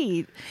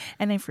sweet.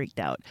 And I freaked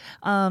out.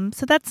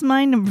 So that's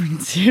my number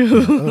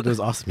 2. Oh, it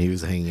was awesome. He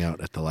was hanging out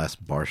at the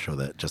last bar show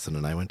that Justin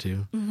and I went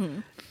to.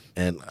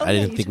 And I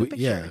didn't think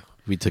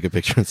we took a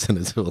picture and sent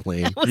it to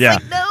Elaine. Like,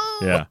 no.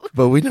 Yeah.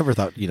 But we never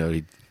thought,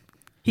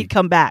 he'd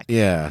come back.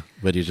 Yeah,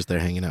 but he's just there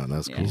hanging out, and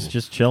that's cool. He's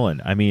just chilling.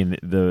 I mean,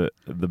 the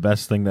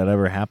best thing that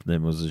ever happened to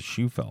him was his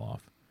shoe fell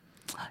off.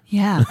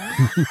 Yeah.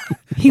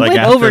 He like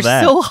went over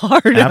so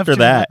hard after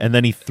that. And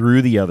then he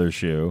threw the other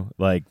shoe.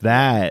 Like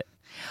that.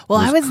 Well,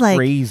 I was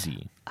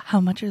crazy. Like, how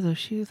much are those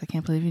shoes? I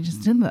can't believe you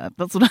just did that.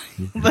 That's what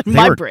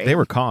my brain. They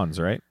were cons,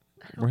 right?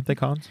 Weren't they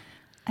cons?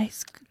 I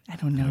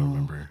don't know. I don't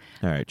remember.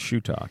 All right,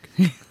 shoe talk.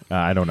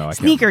 I don't know.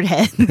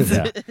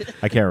 Sneakerheads. Yeah,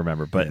 I can't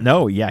remember. But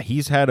no,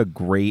 he's had a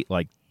great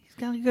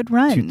got a good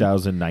run.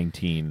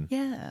 2019.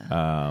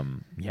 Yeah.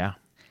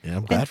 Yeah,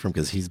 I'm glad for him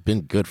because he's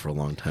been good for a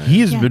long time.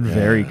 He has been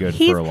very good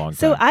for a long time.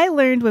 So I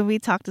learned when we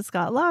talked to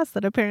Scott Loss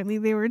that apparently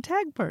they were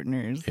tag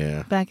partners.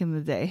 Yeah. Back in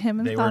the day,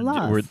 him and Scott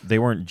Loss. They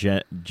weren't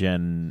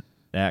Gen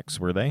X,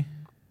 were they?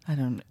 I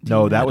don't.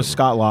 No, that was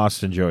Scott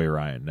Lost and Joey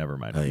Ryan. Never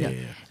mind. Oh, yeah.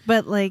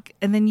 But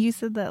and then you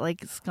said that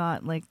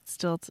Scott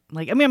still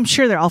I mean, I'm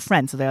sure they're all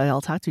friends, so they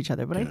all talk to each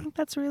other. But I think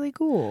that's really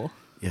cool.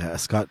 Yeah,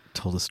 Scott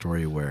told a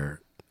story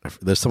where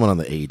there's someone on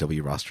the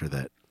AEW roster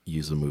that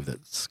used a move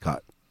that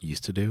Scott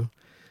used to do.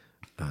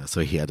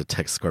 So he had to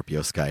text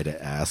Scorpio Sky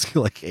to ask,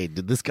 hey,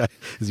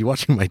 is he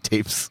watching my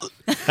tapes?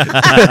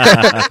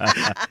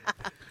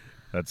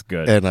 That's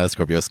good. And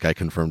Scorpio Sky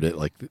confirmed it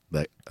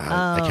that.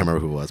 I can't remember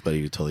who it was, but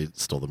he totally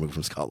stole the move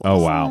from Scott Lost.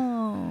 Oh,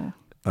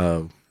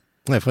 wow.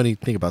 Funny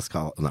thing about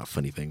Scott, not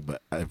funny thing,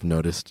 but I've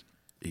noticed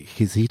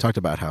he talked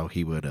about how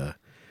he would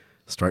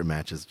start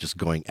matches just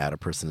going at a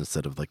person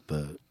instead of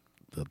the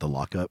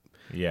lockup.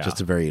 Yeah. Just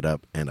to vary it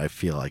up. And I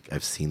feel like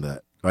I've seen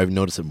that. I've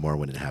noticed it more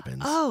when it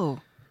happens. Oh,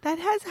 that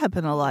has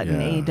happened a lot in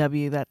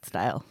AEW, that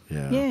style.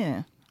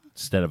 Yeah.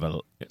 Instead of an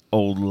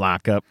old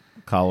lockup,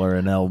 collar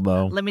and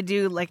elbow. Let me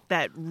do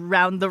that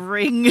round the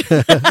ring.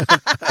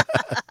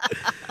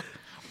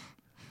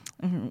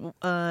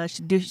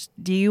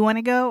 Do you want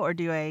to go, or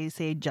do I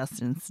say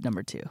Justin's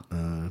number 2?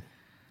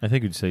 I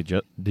think you'd say,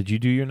 did you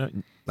do your note?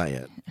 Not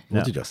yet.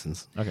 We'll No. do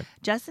Justin's. Okay.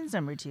 Justin's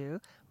number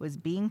 2 was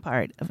being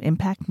part of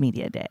Impact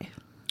Media Day.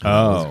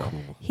 Oh. That's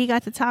cool. He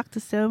got to talk to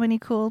so many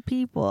cool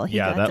people.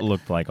 That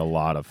looked like a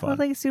lot of It fun. was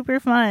like super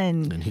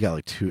fun. And he got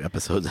like 2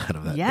 episodes out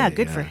of that. Yeah, day,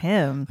 good for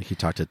him. Like he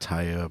talked to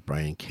Taya,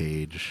 Brian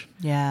Cage.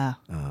 Yeah.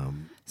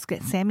 Um,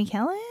 Sammy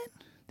Kellen?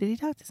 Did he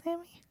talk to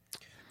Sammy?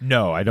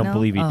 No, I don't No?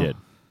 believe he Oh. did.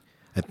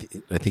 I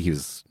think he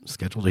was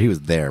scheduled. Or he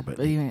was there, but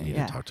he yeah.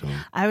 didn't talk to him.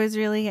 I was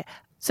really...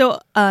 So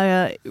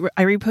I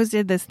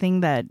reposted this thing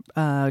that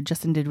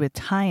Justin did with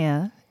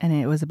Taya, and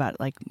it was about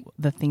like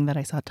the thing that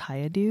I saw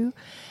Taya do,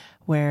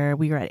 where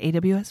we were at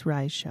AWS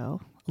Rise show.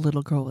 A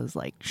little girl was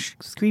like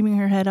screaming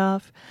her head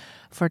off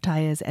for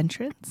Taya's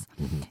entrance,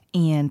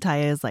 and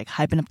Taya is like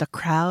hyping up the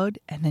crowd,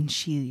 and then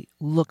she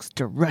looks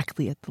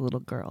directly at the little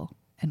girl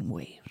and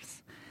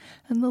waves,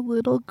 and the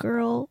little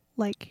girl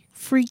like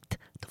freaked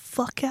the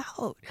fuck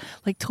out,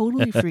 like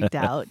totally freaked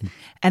out.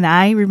 And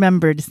I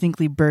remember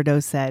distinctly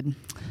Birdo said,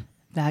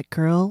 "That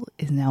girl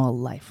is now a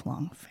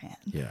lifelong fan."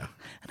 Yeah.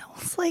 And I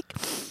was like,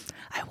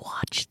 I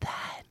watched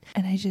that,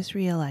 and I just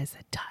realized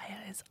that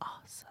Taya is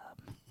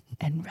awesome,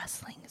 and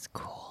wrestling is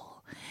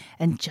cool,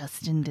 and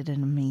Justin did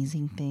an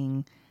amazing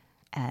thing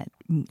at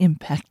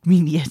Impact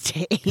Media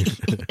Day.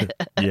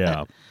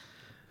 Yeah.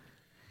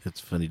 It's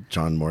funny.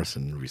 John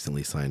Morrison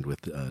recently signed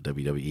with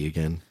WWE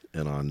again,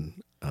 and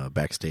on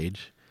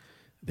backstage,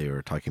 they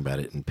were talking about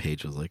it, and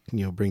Paige was like,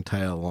 bring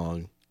Taya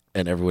along,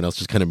 and everyone else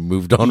just kind of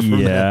moved on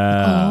from that.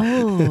 Yeah.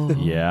 Oh,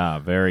 Yeah,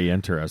 very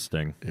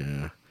interesting.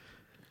 Yeah.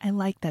 I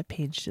like that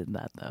Paige did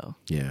that though.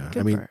 Yeah. Good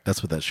I for mean, her.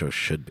 that's what that show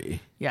should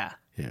be. Yeah,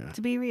 Yeah.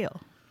 to be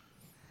real.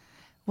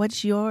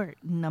 What's your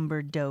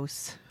number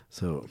dose?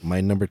 So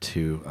my number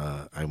 2,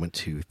 I went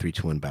to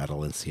 3-2-1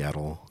 Battle in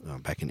Seattle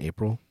back in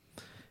April.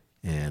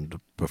 And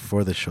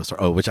before the show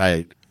started, which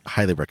I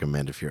highly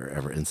recommend if you're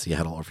ever in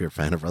Seattle or if you're a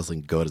fan of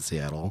wrestling, go to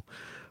Seattle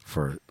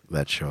for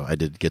that show. I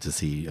did get to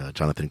see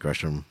Jonathan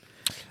Gresham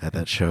at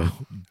that show.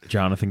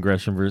 Jonathan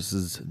Gresham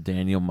versus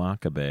Daniel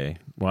Makabe.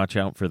 Watch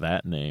out for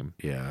that name.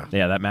 Yeah.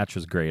 Yeah, that match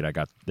was great.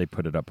 They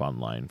put it up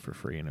online for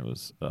free, and it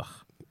was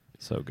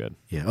so good.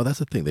 Yeah. Oh, that's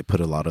the thing. They put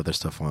a lot of their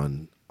stuff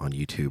on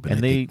YouTube. And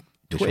I they think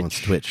the show on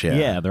Twitch. Yeah.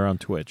 Yeah, they're on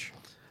Twitch.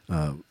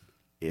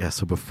 Yeah.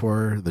 So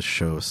before the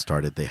show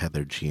started, they had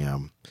their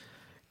GM.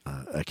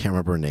 I can't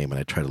remember her name, and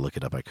I tried to look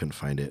it up. I couldn't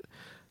find it.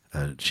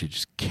 She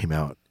just came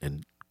out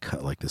and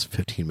cut like this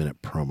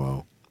 15-minute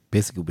promo,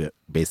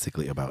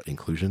 basically about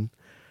inclusion.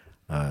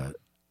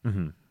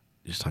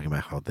 Just talking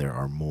about how there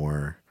are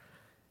more,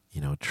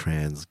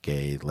 trans,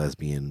 gay,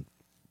 lesbian,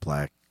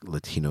 Black,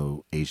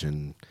 Latino,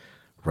 Asian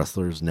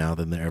wrestlers now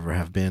than there ever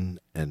have been,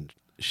 and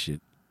she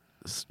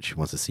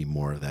wants to see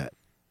more of that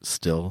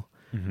still,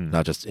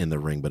 not just in the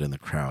ring but in the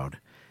crowd.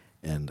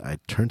 And I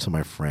turned to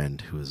my friend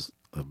who is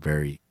a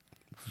very,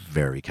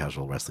 very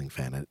casual wrestling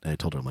fan, and I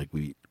told her, I'm like,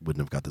 we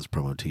wouldn't have got this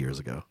promo 2 years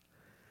ago.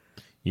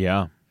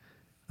 Yeah.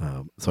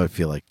 So I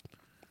feel like,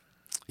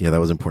 that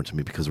was important to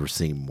me because we're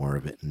seeing more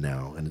of it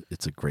now, and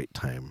it's a great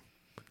time.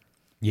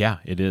 Yeah,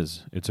 it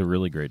is. It's a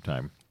really great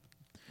time.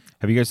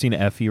 Have you guys seen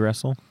Effie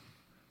wrestle?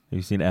 Have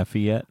you seen Effie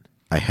yet?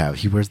 I have.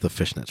 He wears the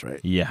fishnets, right?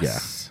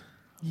 Yes.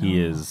 He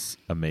No. is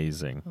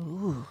amazing.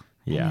 Ooh,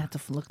 Yeah. I have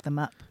to look them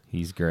up.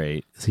 He's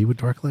great. Is he with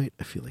Darklight?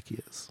 I feel like he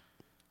is.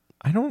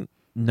 I don't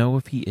know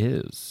if he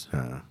is.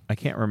 Uh, I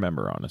can't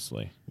remember,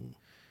 honestly.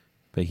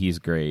 But he's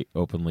great.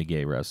 Openly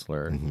gay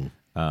wrestler.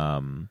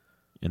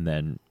 And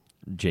then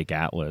Jake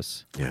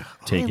Atlas yeah.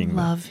 taking I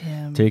love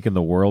him. taking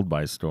the world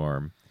by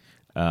storm.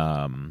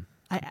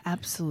 I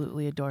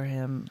absolutely adore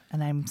him,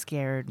 and I'm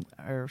scared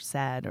or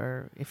sad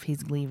or if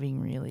he's leaving.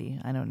 Really,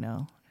 I don't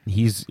know.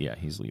 He's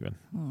leaving.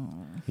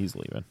 He's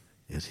leaving.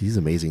 Yes, he's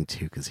amazing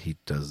too because he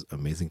does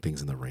amazing things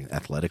in the ring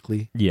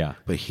athletically. Yeah.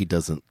 But he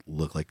doesn't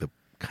look like the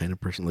kind of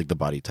person, like the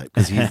body type,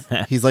 because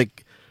he's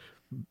like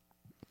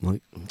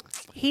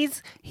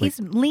He's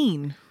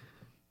lean.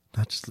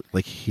 not just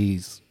like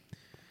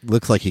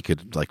looks like he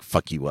could like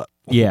fuck you up.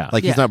 Yeah.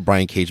 Like he's Yeah. not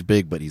Brian Cage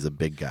big, but he's a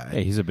big guy.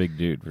 Hey, he's a big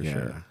dude for Yeah.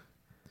 sure.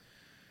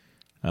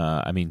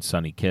 I mean,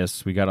 Sonny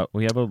Kiss. We have a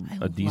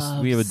decent.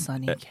 love We have a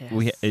Sonny Kiss.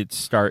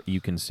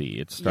 You can see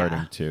it's starting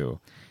Yeah. to.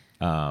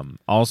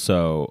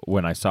 Also,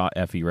 when I saw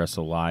Effie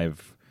wrestle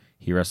live,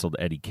 he wrestled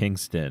Eddie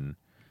Kingston,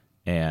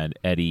 and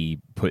Eddie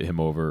put him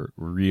over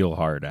real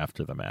hard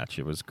after the match.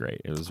 It was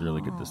great. It was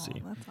really good to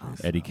see. That's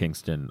awesome. Eddie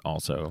Kingston,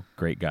 also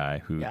great guy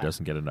who Yeah.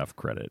 doesn't get enough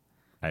credit,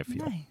 I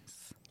feel.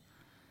 Nice.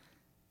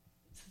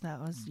 So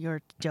that was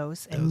your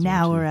dose, That and was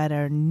now mine, too. we're at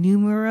our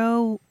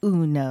numero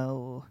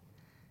uno.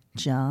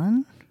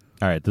 John?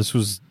 All right, this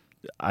was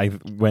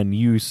when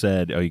you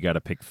said, "Oh, you got to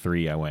pick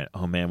 3," I went,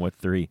 "Oh man, what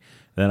 3?"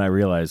 Then I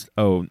realized,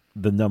 oh,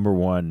 the number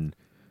 1.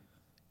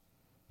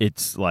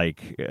 It's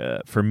like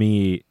for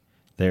me,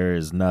 there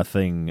is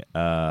nothing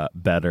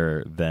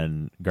better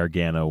than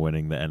Gargano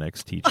winning the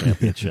NXT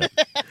championship.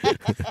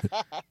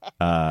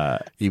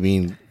 You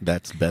mean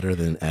that's better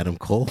than Adam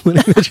Cole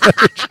winning the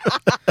championship?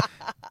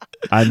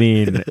 I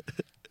mean,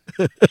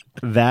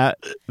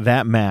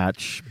 that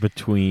match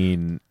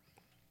between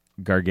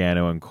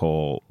Gargano and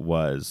Cole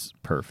was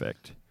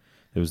perfect.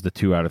 It was the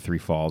 2 out of 3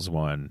 falls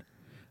one.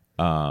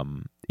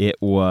 It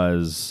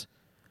was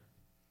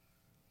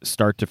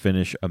start to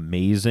finish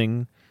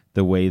amazing.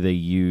 The way they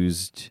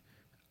used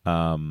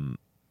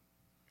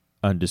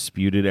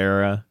Undisputed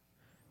Era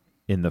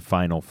in the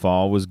final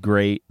fall was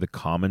great. The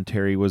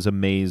commentary was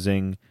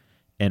amazing.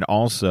 And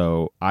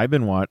also, I've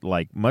been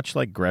much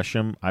like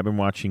Gresham, I've been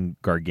watching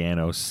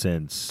Gargano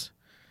since,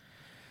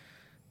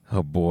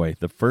 oh boy,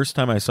 the first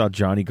time I saw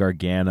Johnny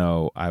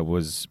Gargano, I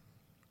was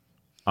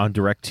on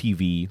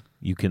DirecTV.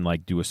 You can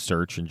do a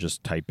search and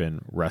just type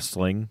in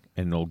wrestling,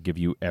 and it'll give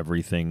you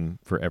everything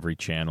for every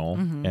channel.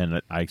 Mm-hmm.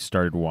 And I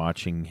started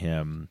watching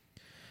him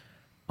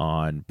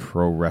on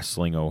Pro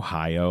Wrestling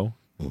Ohio,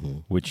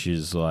 which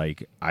is I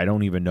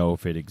don't even know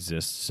if it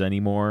exists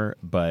anymore,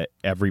 but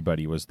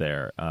everybody was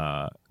there.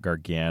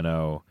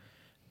 Gargano,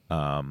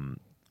 and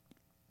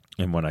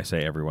when I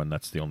say everyone,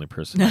 that's the only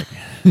person.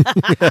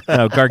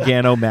 No,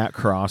 Gargano, Matt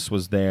Cross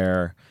was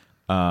there.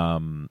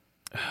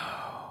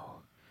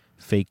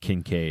 Fake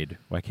Kincaid.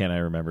 Why can't I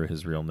remember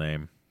his real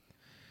name?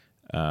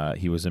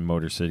 He was in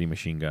Motor City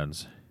Machine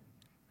Guns.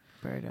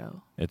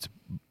 Birdo.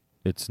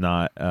 It's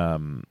not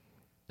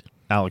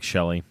Alex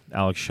Shelley.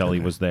 Alex Shelley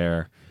was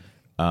there.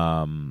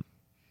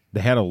 They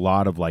had a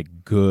lot of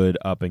good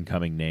up and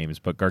coming names,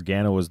 but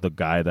Gargano was the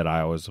guy that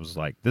I always was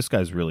this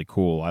guy's really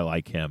cool. I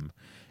like him.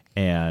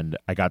 And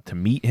I got to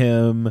meet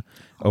him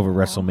over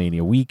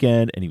WrestleMania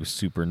weekend, and he was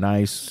super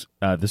nice.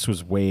 This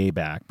was way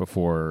back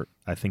before,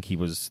 I think he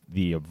was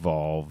the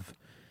Evolve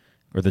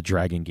or the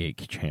Dragon Gate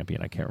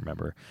champion. I can't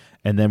remember.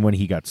 And then when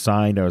he got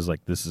signed, I was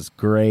like, this is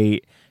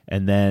great.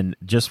 And then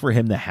just for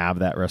him to have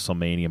that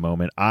WrestleMania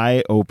moment,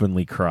 I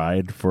openly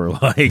cried for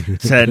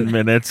 10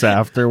 minutes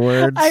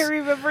afterwards. I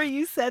remember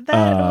you said that,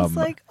 and I was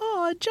like,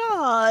 oh,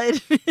 John.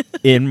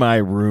 In my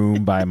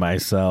room by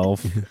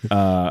myself,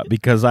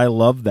 because I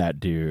love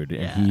that dude.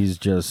 And he's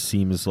just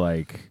seems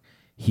like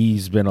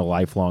he's been a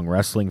lifelong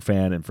wrestling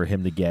fan, and for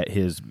him to get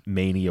his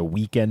Mania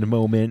weekend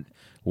moment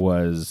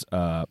was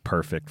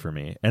perfect for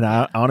me. And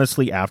I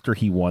honestly, after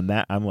he won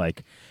that, I'm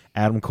like,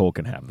 Adam Cole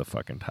can have the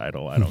fucking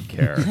title. I don't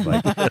care.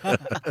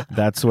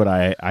 That's what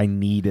I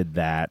needed,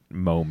 that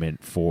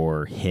moment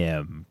for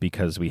him,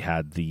 because we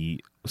had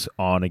the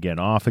on again,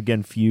 off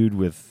again feud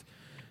with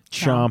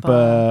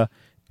Ciampa,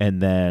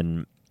 and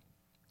then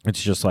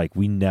it's just it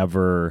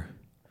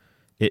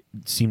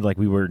seemed like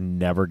we were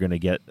never going to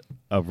get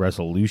a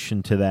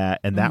resolution to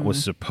that, and that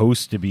was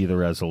supposed to be the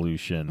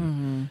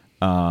resolution.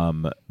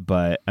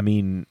 But I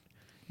mean,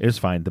 it was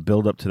fine. The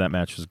build up to that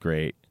match was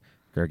great.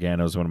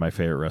 Gargano is one of my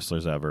favorite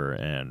wrestlers ever,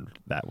 and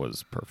that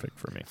was perfect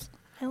for me.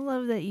 I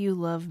love that you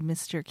love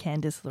Mr.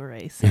 Candice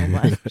LeRae so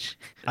much.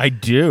 I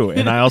do,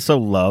 and I also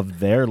love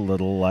their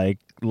little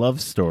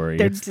love story.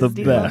 It's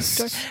Disney the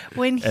best.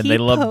 And they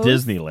love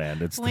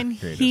Disneyland. It's when the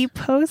greatest. He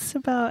posts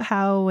about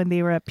how when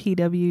they were at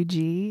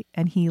PWG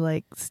and he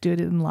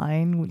stood in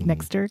line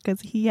next to her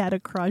because he had a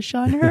crush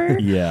on her.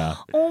 Yeah.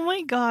 Oh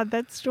my God,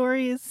 that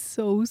story is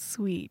so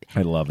sweet.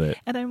 I love it.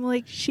 And I'm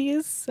like, she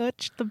is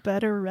such the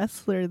better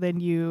wrestler than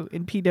you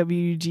in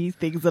PWG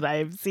things that I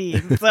have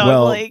seen. So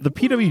well, I'm like, the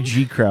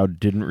PWG crowd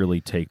didn't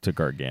really take to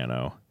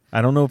Gargano.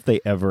 I don't know if they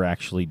ever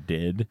actually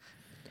did.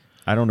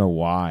 I don't know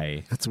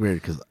why. That's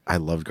weird because I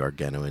loved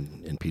Gargano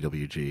in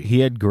PWG. He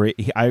had great.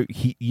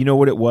 He you know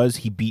what it was?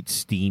 He beat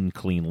Steen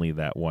cleanly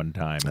that one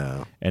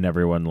time, and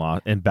everyone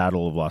lost in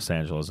Battle of Los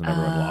Angeles, and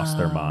everyone lost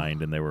their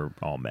mind, and they were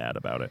all mad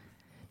about it.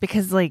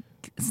 Because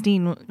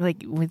Steen,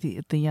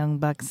 with the Young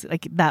Bucks,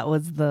 that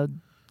was the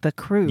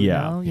crew.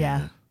 Yeah, no?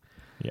 Yeah.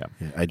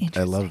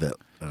 I love that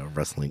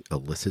wrestling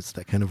elicits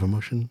that kind of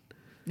emotion.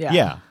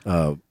 Yeah.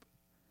 I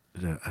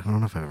don't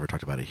know if I've ever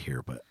talked about it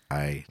here, but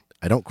I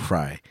don't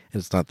cry.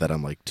 It's not that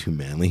I'm too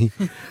manly.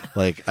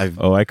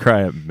 I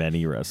cry at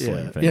many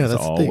wrestling things.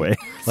 That's always.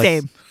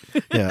 Same.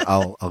 Yeah,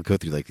 I'll go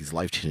through these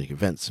life-changing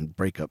events and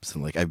breakups,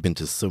 and I've been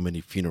to so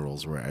many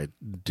funerals where I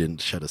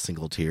didn't shed a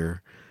single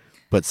tear,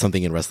 but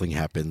something in wrestling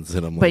happens,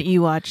 and I'm But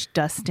you watch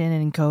Dustin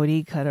and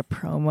Cody cut a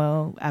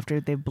promo after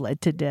they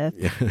bled to death,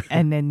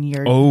 and then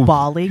you're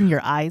bawling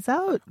your eyes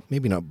out.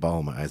 Maybe not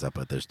bawling my eyes out,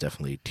 but there's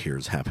definitely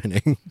tears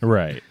happening.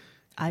 Right.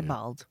 I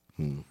bawled.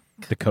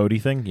 The Cody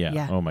thing?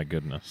 Yeah. Oh, my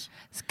goodness.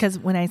 Because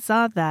when I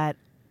saw that,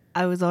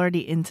 I was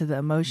already into the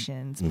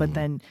emotions, but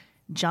then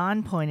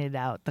John pointed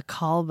out the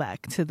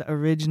callback to the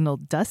original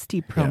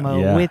Dusty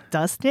promo with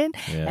Dustin,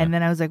 and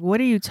then I was like, what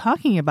are you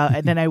talking about?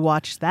 And then I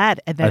watched that,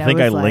 and then I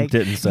think I linked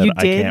it and said,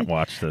 I can't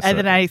watch this. And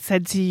then I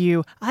said to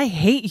you, I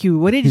hate you.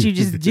 What did you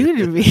just do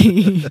to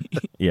me?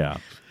 Yeah.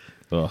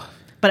 Ugh.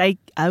 But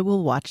I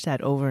will watch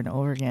that over and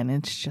over again.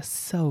 It's just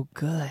so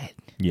good.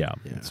 Yeah,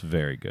 it's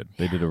very good.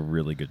 They did a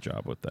really good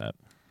job with that.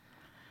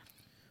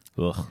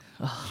 Ugh.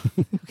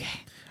 Okay.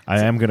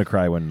 I am going to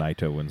cry when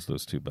Naito wins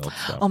those 2 belts.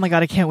 So. Oh my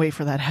God, I can't wait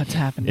for that to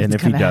happen. And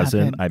if he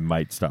doesn't, I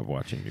might stop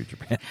watching New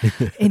Japan.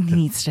 It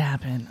needs to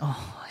happen.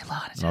 Oh, I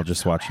lot of And I'll time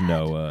just so watch bad.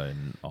 Noah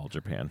and All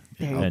Japan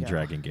There you and go.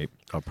 Dragon Gate.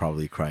 I'll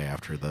probably cry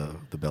after the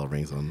bell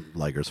rings on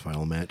Liger's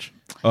final match.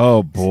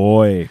 Oh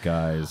boy,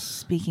 guys.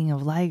 Speaking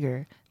of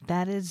Liger,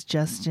 that is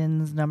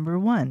Justin's number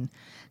one.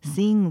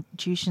 Seeing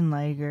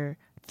Jushin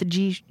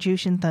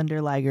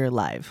Thunder Liger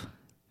live.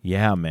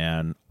 Yeah,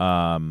 man.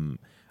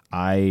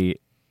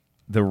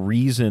 The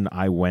reason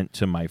I went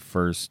to my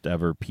first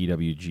ever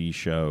PWG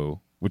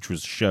show, which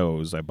was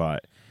shows, I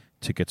bought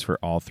tickets for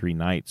all 3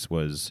 nights,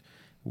 was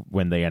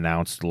when they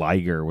announced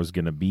Liger was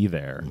going to be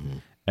there. Mm-hmm.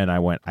 And I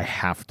went, I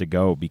have to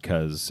go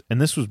because, and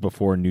this was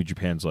before New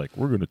Japan's like,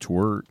 we're going to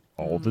tour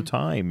all the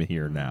time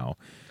here now.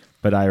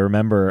 But I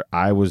remember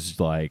I was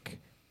like,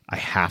 I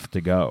have to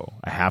go.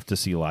 I have to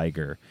see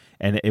Liger.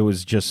 And it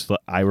was just,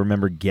 I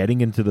remember getting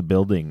into the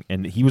building,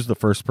 and he was the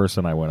first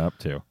person I went up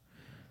to.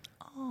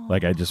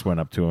 Like, I just went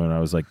up to him, and I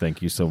was like,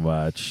 thank you so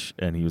much.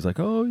 And he was like,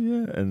 oh,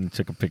 yeah, and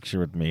took a picture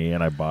with me,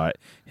 and I bought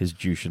his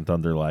Jushin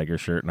Thunder Liger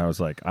shirt, and I was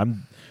like,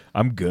 I'm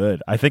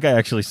good. I think I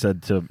actually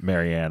said to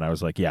Marianne, I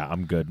was like, yeah,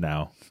 I'm good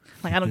now.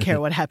 Like, I don't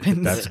care what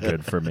happens. That's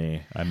good for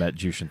me. I met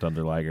Jushin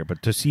Thunder Liger.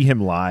 But to see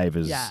him live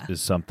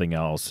is something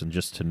else, and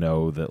just to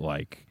know that,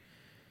 like,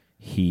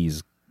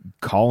 he's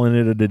calling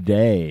it a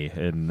day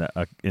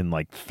in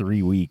like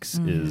 3 weeks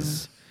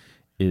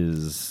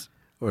is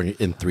Or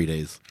in 3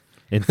 days.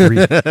 in three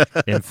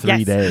yes,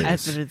 days.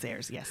 After it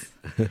airs, yes.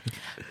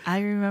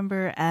 I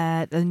remember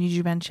at the New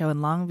Japan show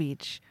in Long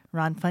Beach,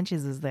 Ron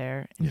Funches is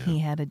there, and he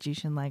had a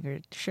Jushin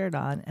Liger shirt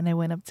on, and I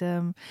went up to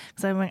him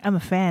because I'm a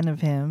fan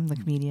of him, the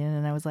comedian,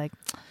 and I was like,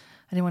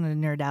 I didn't want to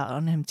nerd out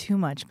on him too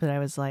much, but I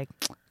was like,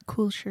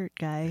 cool shirt,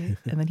 guy.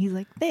 And then he's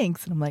like,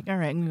 thanks, and I'm like, all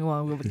right, I'm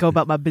going to go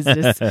about my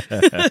business.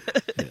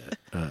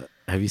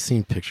 Have you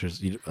seen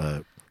pictures?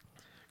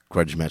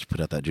 Grudge Match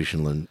put out that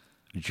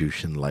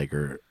Jushin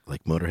Liger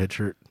like Motorhead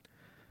shirt.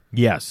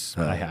 Yes,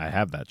 I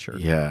have that shirt.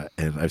 Yeah,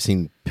 and I've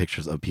seen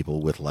pictures of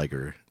people with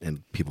Liger,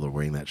 and people are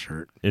wearing that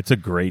shirt. It's a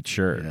great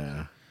shirt.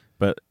 Yeah.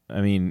 But, I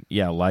mean,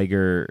 yeah,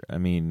 Liger, I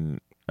mean,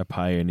 a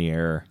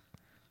pioneer,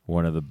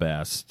 one of the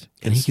best.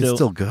 And he can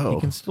still go. He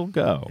can still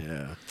go.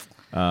 Yeah.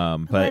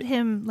 But let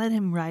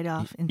him ride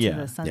off into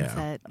the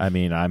sunset. I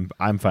mean,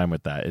 I'm fine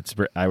with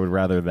that. I would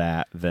rather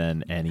that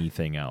than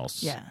anything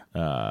else.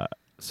 Yeah.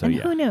 So and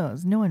yeah. who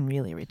knows? No one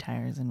really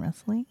retires in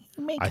wrestling.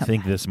 He may I come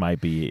think back. this might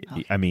be.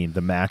 Okay. I mean,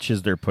 the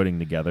matches they're putting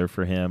together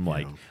for him.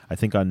 Like, I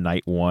think on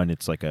night 1,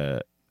 it's like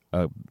is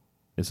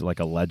it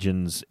like a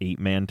Legends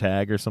 8-man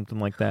tag or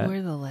something like that? Who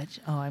are the legends?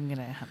 Oh, I'm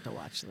gonna have to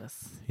watch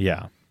this.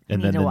 Yeah, I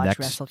and need then to the watch next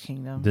Wrestle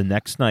Kingdom. the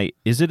next night,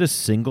 is it a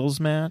singles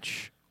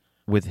match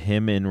with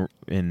him in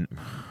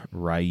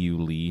Ryu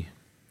Lee?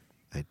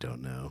 I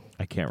don't know.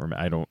 I can't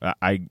remember.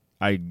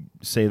 I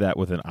say that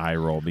with an eye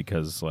roll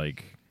because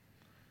like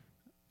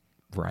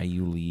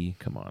Ryu Lee.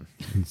 Come on,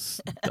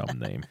 it's a dumb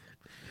name,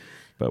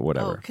 but Oh,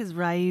 whatever. because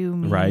Ryu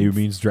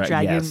means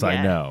dragon. Yes, I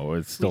yeah. know.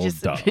 It's We still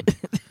just- dumb.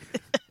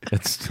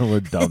 It's still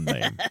a dumb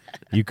name.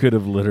 You could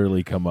have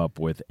literally come up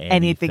with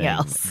Anything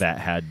else that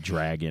had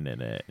dragon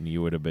in it, and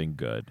you would have been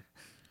good.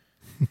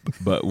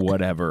 But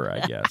whatever,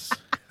 I guess.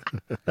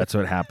 That's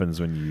what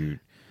happens when you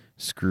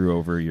screw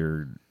over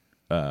your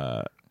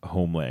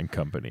homeland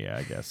company,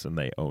 I guess, and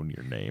they own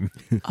your name.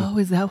 Oh,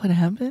 is that what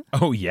happened?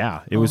 Oh,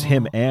 yeah. It was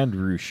him and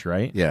Roosh,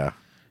 right? Yeah.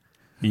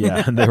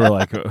 Yeah, and they were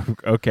like,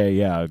 okay,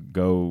 yeah,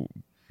 go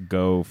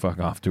fuck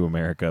off to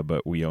America,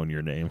 but we own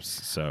your names.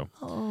 So,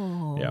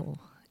 Oh, Yeah.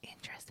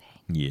 interesting.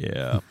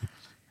 yeah. All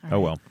Oh, right.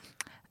 well.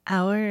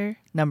 Our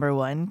number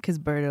one, because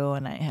Berto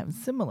and I have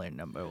similar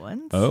number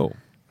ones. Oh.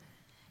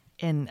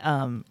 And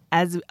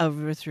as of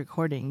this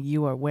recording,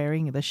 you are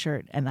wearing the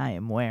shirt and I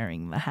am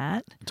wearing the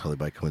hat. Totally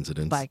by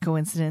coincidence. By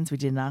coincidence, we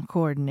did not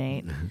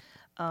coordinate.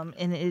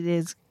 And it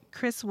is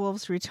Chris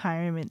Wolf's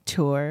retirement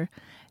tour.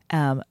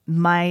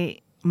 My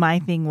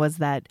thing was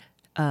that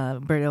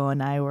Berto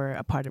and I were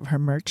a part of her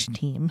merch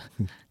team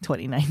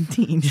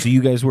 2019. So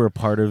you guys were a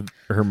part of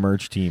her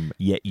merch team,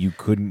 yet you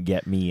couldn't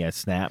get me a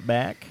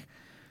snapback?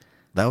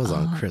 That was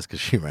on Chris because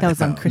she ran That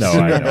was on out. Chris. No, She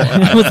I ran know.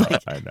 out. I was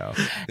like- I know.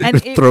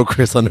 And it, Throw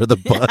Chris under the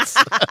bus.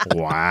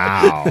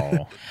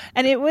 Wow.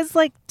 and it was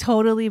like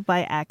totally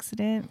by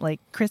accident.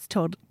 Like Chris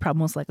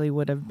most likely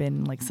would have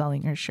been like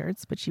selling her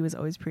shirts, but she was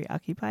always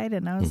preoccupied.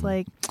 And I was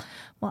like,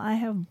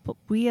 well,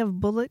 we have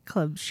Bullet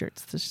Club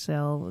shirts to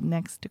sell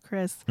next to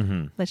Chris.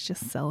 Let's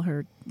just sell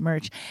her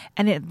merch.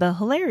 And the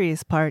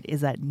hilarious part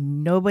is that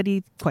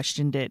nobody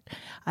questioned it.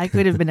 I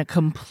could have been a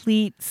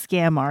complete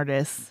scam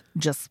artist,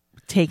 just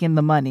taking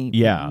the money.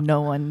 Yeah.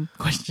 No one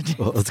questioned it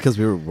Well, it's because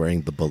we were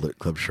wearing the Bullet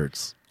Club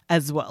shirts.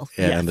 as well.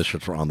 Yeah, Yes. and the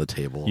shirts were on the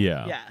table.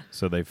 Yeah. Yeah.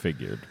 So they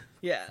figured.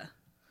 Yeah.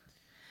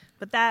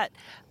 But that,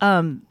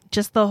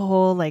 just the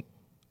whole like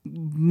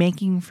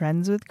making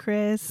friends with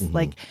Chris,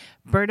 like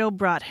Berto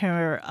brought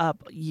her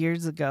up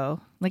years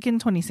ago, like in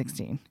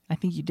 2016. I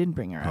think you did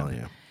bring her up. Oh,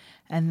 yeah.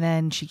 And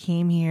then she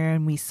came here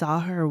and we saw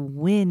her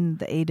win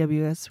the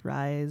AWS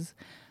Rise.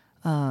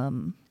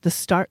 Was it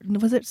Stardom?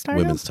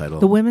 Women's title.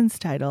 The women's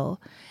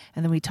title.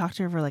 And then we talked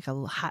to her for like a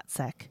hot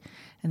sec.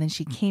 And then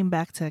she came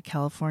back to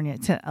California,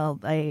 to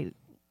LA,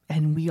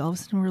 and we all of a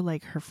sudden were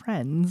like her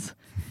friends.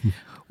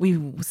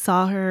 We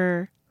saw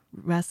her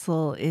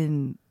wrestle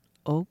in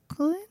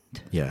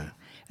Oakland Yeah.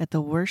 at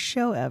the worst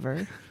show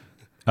ever.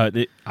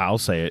 I'll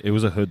say it. It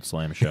was a Hood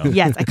Slam show.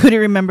 Yes, I couldn't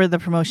remember the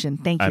promotion.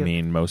 Thank you. I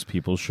mean, most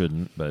people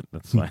shouldn't, but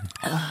that's fine.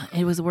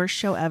 It was the worst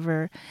show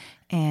ever,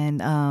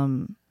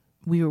 and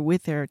we were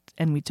with her,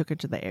 and we took her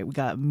to the air. We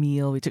got a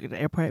meal. We took her to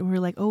the airport. And we were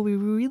like, "Oh, we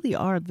really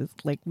are this.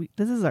 Like,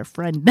 this is our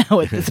friend now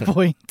at this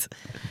point."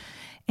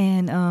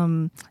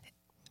 And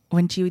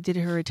when she did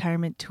her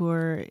retirement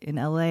tour in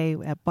LA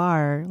at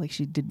bar, like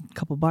she did a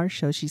couple bar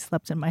shows, she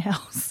slept in my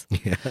house.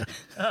 Yeah.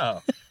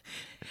 Oh.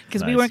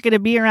 Because Nice. we weren't going to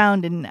be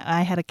around, and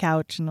I had a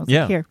couch, and I was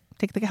Yeah. like, "Here,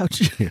 take the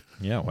couch."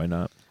 Yeah, why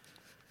not?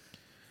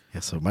 Yeah,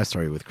 so my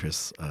story with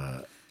Chris,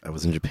 I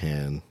was in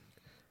Japan.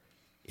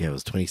 Yeah, it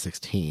was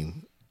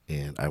 2016,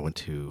 and I went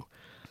to,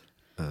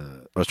 I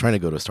was trying to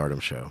go to a Stardom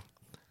show.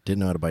 Didn't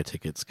know how to buy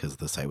tickets because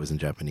the site was in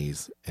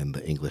Japanese, and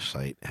the English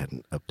site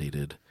hadn't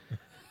updated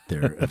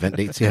their event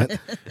dates yet.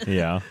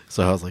 Yeah.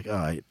 So I was like,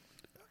 oh,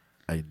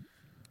 I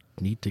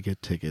need to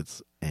get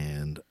tickets,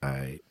 and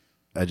I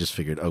just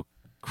figured, oh,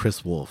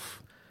 Chris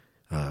Wolf,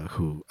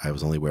 who I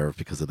was only aware of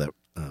because of that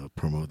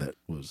promo that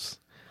was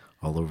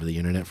all over the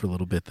internet for a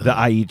little bit. The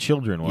I Eat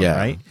Children one, Yeah,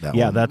 right? that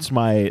Yeah, one.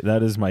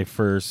 that is my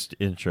first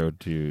intro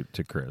to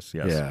Chris.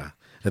 Yes. Yeah,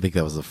 I think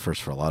that was the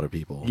first for a lot of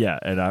people. Yeah,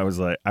 and I was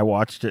like, I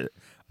watched it,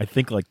 I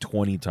think like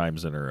 20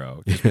 times in a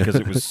row, just because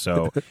it was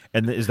so.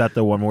 And is that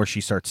the one where she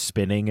starts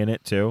spinning in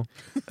it too?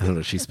 I don't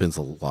know. She spins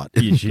a lot.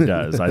 Yeah, she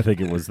does. I think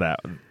it was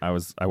that.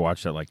 I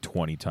watched that like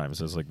 20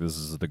 times. I was like, this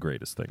is the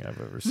greatest thing I've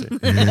ever seen.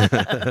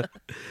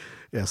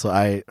 Yeah, so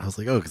I was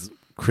like, oh, because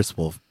Chris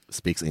Wolf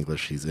speaks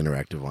English. He's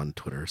interactive on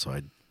Twitter. So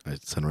I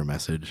sent her a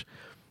message.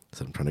 I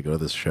said, I'm trying to go to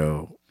this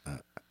show.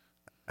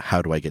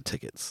 How do I get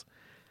tickets?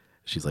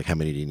 She's like, how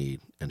many do you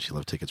need? And she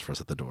left tickets for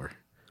us at the door.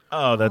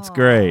 Oh, that's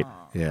great.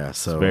 Yeah,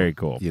 so very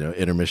cool. You know,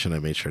 intermission, I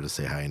made sure to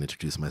say hi and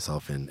introduce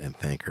myself and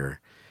thank her.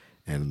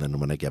 And then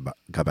when I got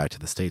back to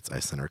the States, I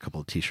sent her a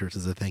couple of T-shirts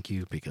as a thank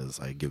you because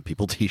I give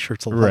people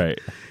T-shirts a lot. Right.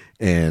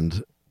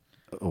 And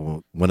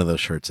one of those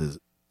shirts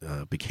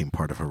became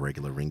part of her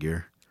regular ring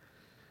gear.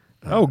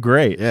 Oh,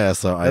 great. Yeah,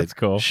 so That's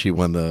cool. She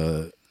won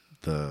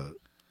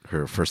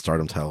her first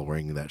Stardom title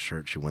wearing that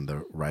shirt. She won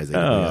the Rise Oh.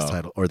 AWS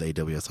title or the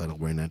AWS title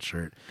wearing that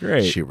shirt.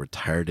 Great. She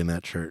retired in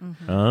that shirt,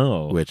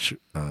 Oh. which,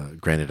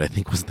 granted, I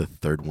think was the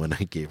third one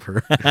I gave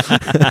her.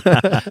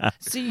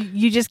 So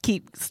you just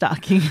keep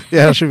stocking.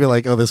 Yeah, she'd be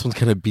like, "Oh, this one's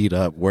kind of beat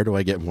up. Where do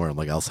I get more?" I'm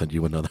like, "I'll send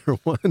you another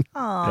one."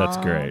 That's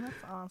great. That's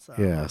awesome.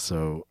 Yeah,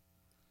 so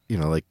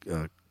like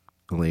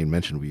Elaine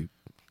mentioned, we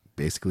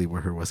basically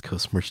were her West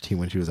Coast merch team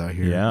when she was out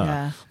here.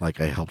 Yeah. Like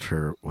I helped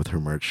her with her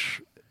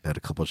merch at a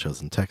couple of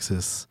shows in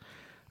Texas.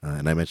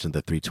 And I mentioned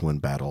the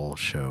 3-2-1 battle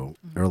show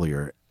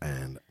earlier,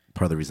 and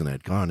part of the reason I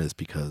had gone is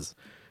because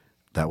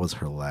that was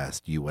her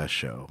last U.S.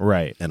 show,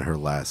 Right. and her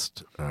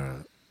last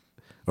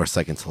or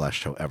second to last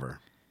show ever.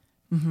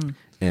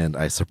 And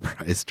I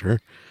surprised her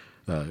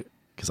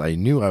because I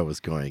knew I was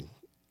going.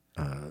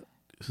 It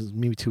was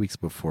maybe 2 weeks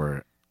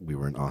before we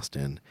were in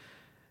Austin,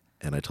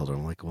 and I told her,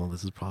 I'm like, well,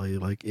 this is probably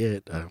like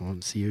it. I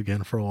won't see you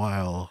again for a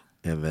while.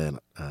 And then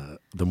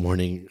the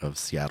morning of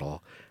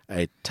Seattle,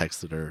 I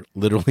texted her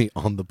literally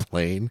on the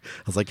plane.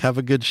 I was like, have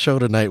a good show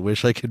tonight.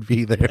 Wish I could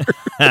be there.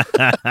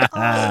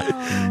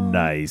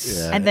 Nice.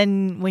 Yeah. And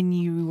then when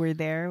you were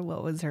there,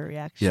 what was her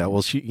reaction? Yeah,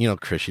 well,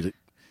 Chris, she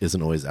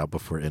isn't always out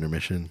before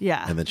intermission.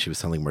 Yeah. And then she was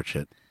selling merch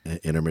at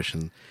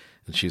intermission,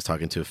 and she was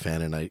talking to a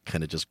fan, and I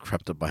kind of just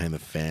crept up behind the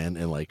fan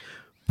and like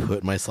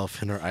put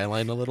myself in her eye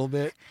line a little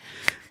bit.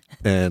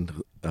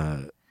 And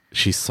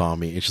she saw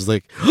me, and she's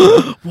like,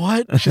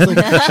 "What?" She's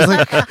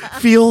like,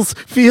 feels.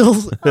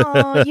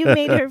 Oh, you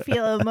made her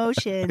feel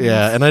emotions.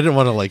 Yeah, and I didn't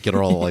want to like get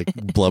her all like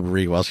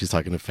blubbery while she's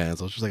talking to fans.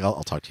 So she's like,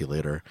 I'll talk to you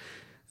later.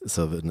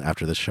 So then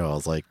after the show, I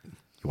was like,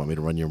 you want me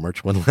to run your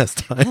merch one last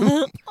time?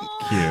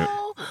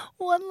 Oh,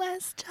 one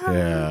last time.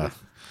 Yeah.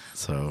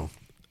 So,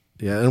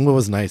 yeah, and what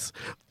was nice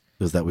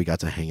was that we got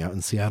to hang out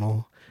in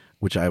Seattle,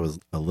 which I was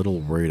a little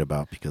worried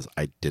about because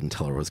I didn't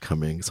tell her I was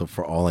coming. So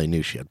for all I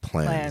knew, she had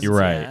plans. You're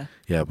right. Yeah.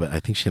 Yeah, but I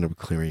think she ended up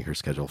clearing her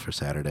schedule for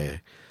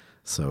Saturday.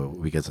 So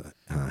we got to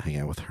hang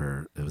out with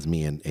her. It was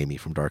me and Amy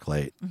from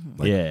Darklight,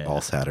 like Yeah.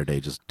 all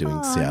Saturday, just doing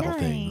Oh, Seattle nice.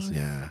 things.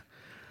 Yeah.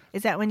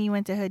 Is that when you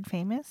went to Hood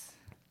Famous?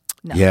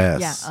 No. Yes.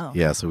 Yeah. Oh.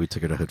 Yeah. So we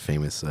took her to Hood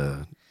Famous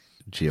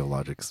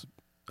Geologics.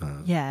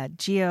 Yeah.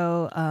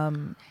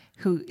 Geo,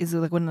 who is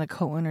like one of the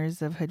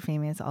co-owners of Hood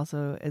Famous,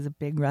 also is a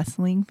big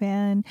wrestling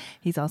fan.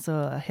 He's also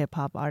a hip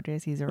hop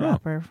artist. He's a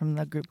rapper from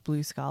the group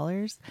Blue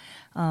Scholars.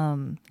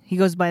 He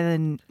goes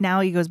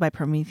by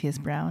Prometheus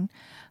Brown.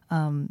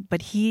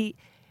 But he,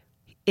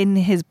 in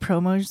his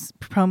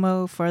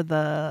promo for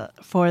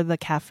the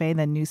cafe,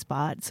 the new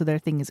spot. So their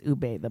thing is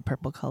ube, the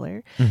purple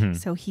color.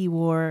 So he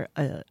wore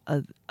a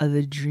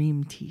the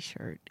Dream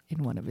T-shirt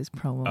in one of his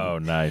promos. Oh,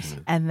 nice.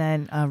 And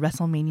then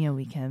WrestleMania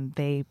weekend,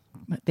 they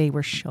they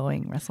were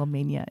showing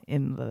WrestleMania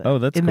in the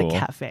that's in cool. the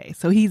cafe.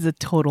 So he's a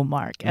total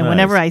mark. And Nice.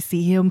 whenever I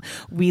see him,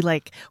 we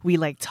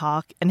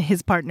talk, and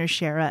his partner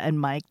Shara and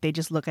Mike, they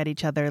just look at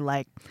each other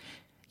like,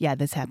 yeah,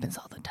 this happens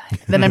all the time.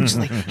 Then I'm just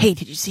like, hey,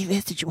 did you see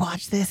this? Did you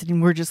watch this?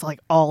 And we're just like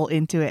all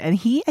into it. And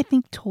he, I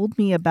think, told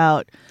me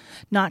about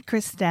not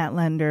Chris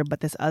Statlander,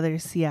 but this other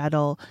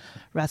Seattle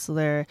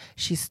wrestler.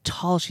 She's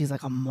tall. She's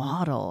like a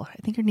model. I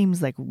think her name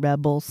is like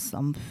Rebel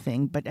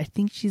something, but I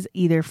think she's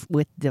either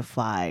with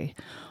Defy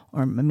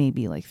or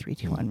maybe like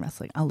 321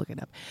 Wrestling. I'll look it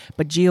up.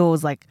 But Gio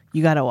was like,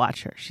 you got to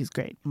watch her. She's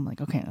great. I'm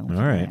like, okay, I'll keep an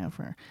eye out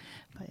for her.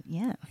 But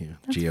yeah.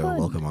 That's Gio, fun.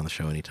 welcome on the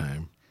show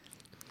anytime.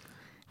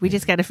 We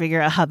just got to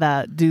figure out how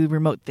to do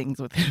remote things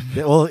with him.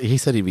 Yeah, well, he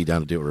said he'd be down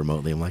to do it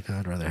remotely. I'm like,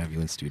 I'd rather have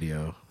you in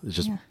studio. It's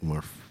just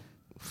more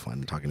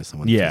fun talking to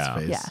someone face to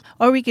face. Yeah.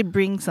 Or we could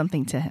bring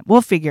something to him.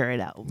 We'll figure it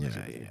out.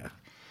 Yeah.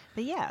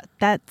 But yeah,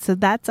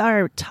 that's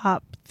our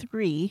top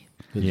 3,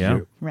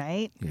 Yeah.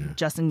 right? Yeah.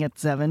 Justin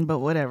gets 7, but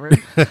whatever.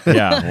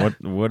 Yeah.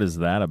 What is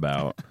that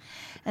about?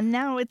 And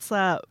now it's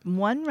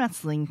one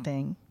wrestling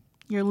thing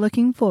you're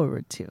looking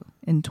forward to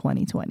in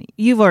 2020.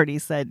 You've already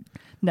said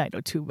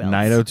 902 belts.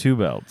 902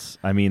 belts.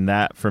 I mean,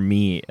 that for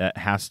me, it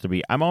has to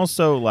be. I'm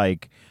also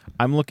like,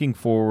 I'm looking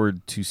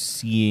forward to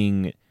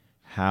seeing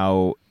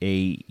how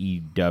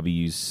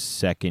AEW's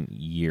second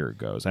year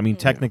goes. I mean,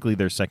 technically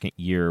their second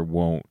year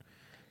won't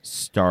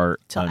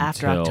start Till until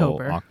after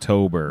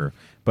October.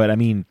 But I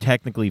mean,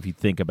 technically, if you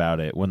think about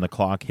it, when the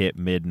clock hit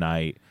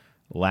midnight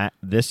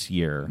this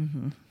year,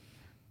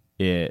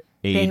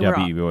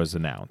 AEW was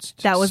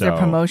announced. That was their So,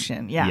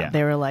 promotion. Yeah. yeah.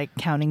 They were like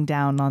counting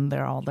down on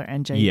all their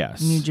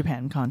New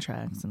Japan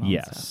contracts and all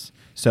that stuff.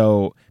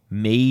 So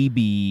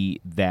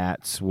maybe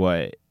that's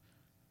what.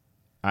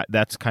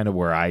 That's kind of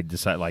where I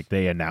decide. Like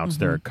they announced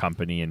they're a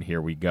company, and here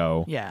we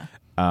go. Yeah.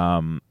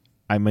 I'm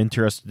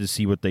interested to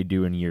see what they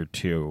do in year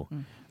 2.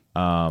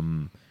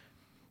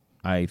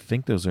 I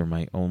think those are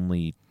my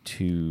only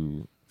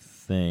 2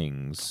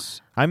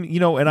 things.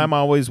 And I'm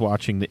always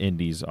watching the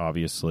indies,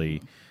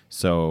 obviously.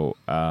 So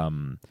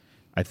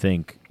I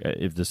think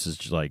if this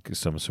is like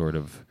some sort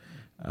of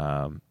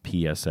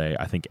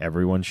PSA, I think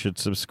everyone should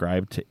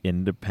subscribe to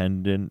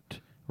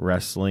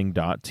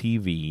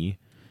independentwrestling.tv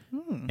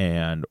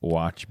and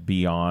watch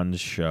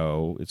Beyond's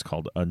show. It's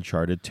called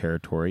Uncharted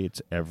Territory.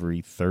 It's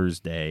every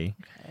Thursday.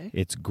 Okay.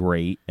 It's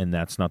great, and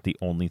that's not the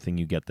only thing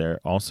you get there.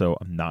 Also,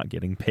 I'm not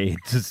getting paid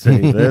to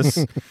say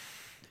this.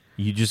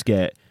 You just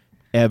get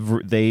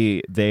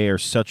they are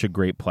such a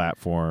great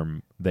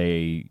platform.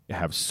 They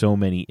have so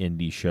many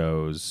indie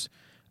shows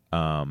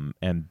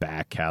and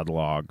back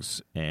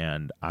catalogs,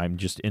 and I'm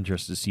just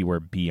interested to see where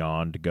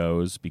Beyond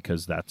goes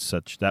because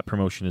that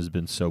promotion has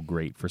been so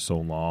great for so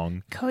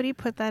long. Cody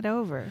put that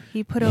over.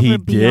 He put over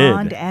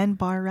Beyond and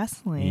Bar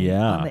Wrestling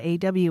on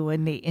the AW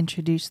when they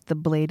introduced the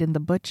Blade and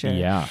the Butcher.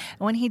 Yeah. And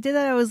when he did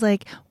that, I was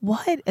like,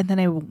 what? And then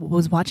I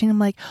was watching him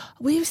like,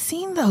 we've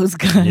seen those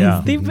guys.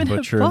 Yeah. They've been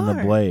Butcher at and Bar.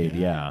 the Blade.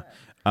 Yeah.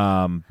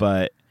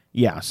 But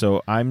yeah,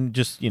 so I'm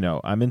just,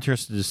 I'm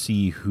interested to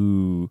see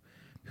who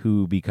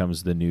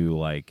becomes the new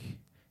like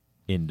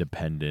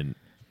independent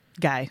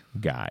guy,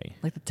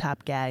 like the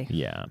top guy.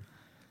 Yeah.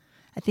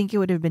 I think it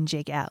would have been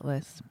Jake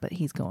Atlas, but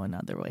he's going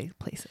other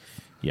places.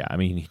 Yeah, I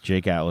mean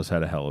Jake Atlas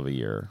had a hell of a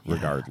year,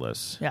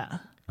 regardless. Yeah.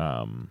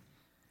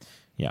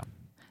 Yeah.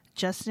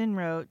 Justin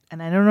wrote,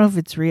 and I don't know if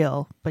it's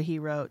real, but he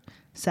wrote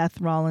Seth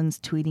Rollins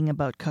tweeting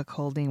about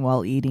cuckolding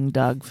while eating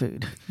dog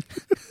food.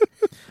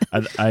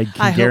 I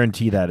can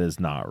guarantee that is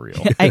not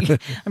real. I'm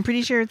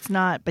pretty sure it's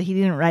not, but he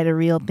didn't write a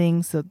real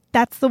thing, so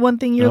that's the one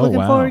thing you're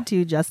looking forward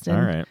to, Justin.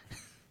 All right.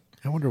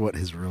 I wonder what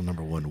his real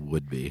number 1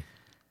 would be.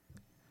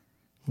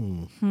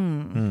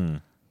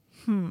 Interesting.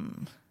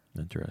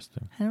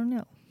 I don't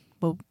know.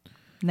 Well,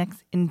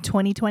 next in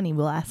 2020,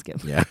 we'll ask him.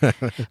 Yeah.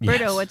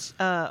 Berto, what's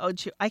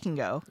I can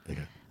go.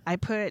 Okay. I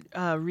put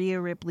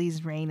Rhea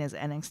Ripley's reign as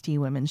NXT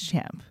Women's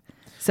Champ.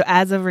 So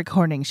as of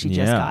recording, she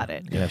just got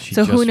it. Yeah, she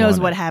so just who knows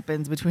won what it.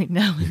 happens between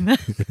now and then?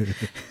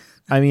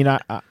 I mean,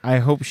 I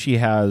hope she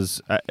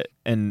has,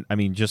 and I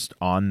mean, just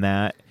on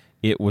that,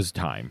 it was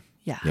time.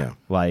 Yeah.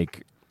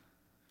 Like,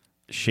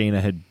 Shayna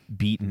had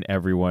beaten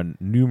everyone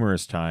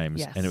numerous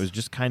times, Yes. and it was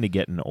just kind of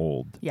getting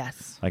old.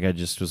 Yes. Like, I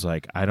just was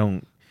like, I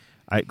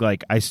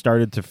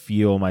started to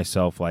feel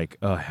myself like,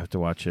 oh, I have to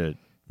watch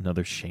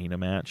another Shayna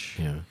match.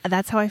 Yeah.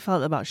 That's how I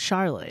felt about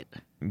Charlotte.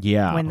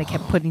 Yeah. When they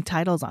kept putting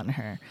titles on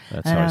her.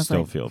 That's and how I was still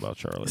like, feel about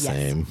Charlotte.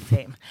 Yes,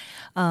 same.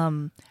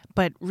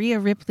 But Rhea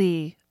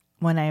Ripley,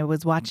 when I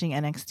was watching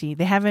NXT,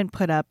 they haven't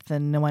put up the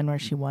one where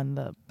she won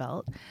the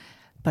belt,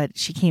 but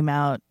she came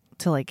out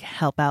to like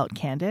help out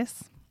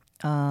Candice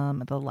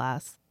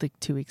like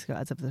 2 weeks ago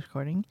as of the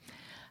recording.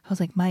 I was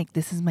like, Mike,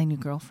 this is my new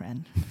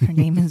girlfriend. Her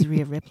name is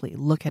Rhea Ripley.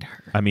 Look at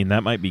her. I mean,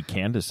 that might be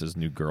Candace's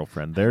new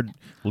girlfriend. They're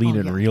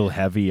leaning real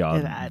heavy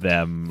on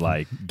them,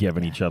 like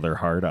giving each other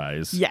hard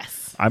eyes.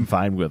 Yes. I'm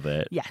fine with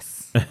it.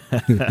 Yes.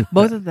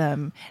 Both of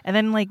them. And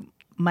then like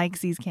Mike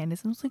sees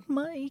Candice and was like,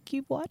 Mike,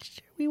 we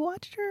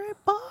watched her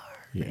at Bar.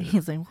 Yeah.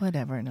 He's like,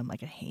 whatever. And I'm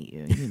like, I hate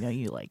you. You know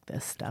you like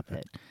this. Stop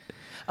it.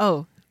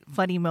 Oh,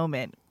 funny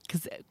moment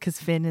because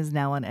Finn is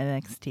now on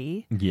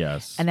NXT.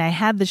 Yes. And I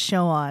had the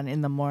show on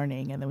in the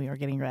morning, and then we were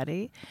getting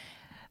ready.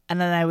 And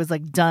then I was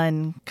like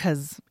done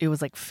because it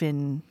was like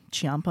Finn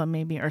Ciampa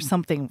maybe or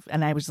something.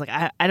 And I was like,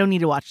 I don't need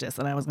to watch this.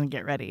 And I was going to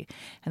get ready.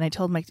 And I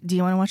told Mike, do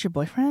you want to watch your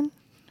boyfriend?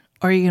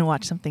 Or are you going to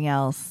watch something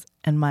else?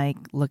 And Mike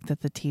looked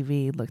at the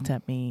TV, looked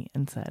at me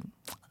and said,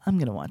 I'm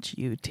going to watch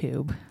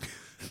YouTube.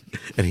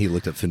 And he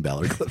looked at Finn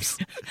Balor clips.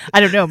 I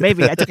don't know.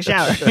 Maybe I took a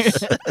shower.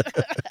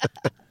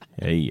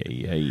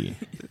 Hey.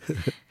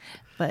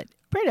 But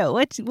Brito,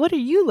 what are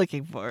you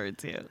looking forward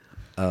to?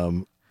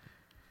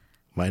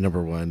 My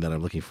number one that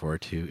I'm looking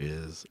forward to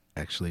is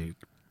actually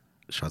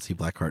Shotzi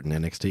Blackheart in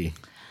NXT.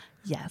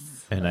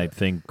 Yes. And I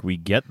think we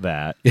get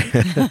that.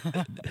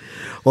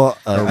 Well,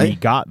 we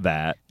got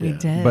that. We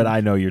did. But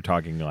I know you're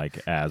talking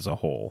like as a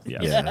whole.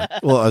 Yes. Yeah.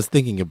 Well, I was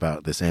thinking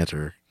about this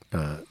answer,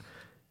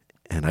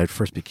 and I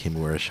first became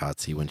aware of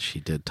Shotzi when she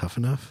did Tough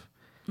Enough.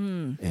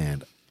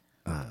 And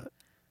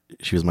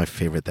she was my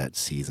favorite that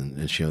season,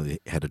 and she only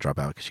had to drop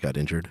out because she got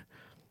injured.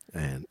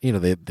 And,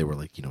 they were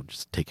like,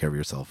 just take care of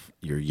yourself.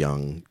 You're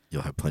young.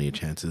 You'll have plenty of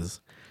chances.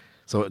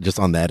 So just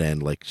on that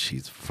end, like,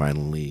 she's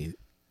finally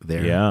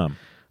there. Yeah.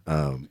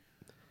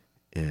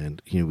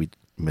 And, we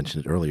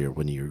mentioned it earlier,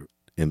 when you're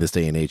in this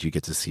day and age, you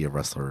get to see a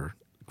wrestler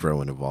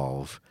grow and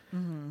evolve.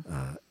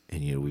 And,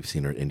 we've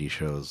seen her at indie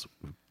shows,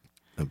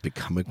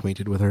 become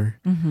acquainted with her.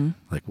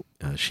 Like,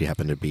 she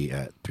happened to be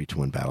at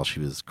 3-2-1 Battle. She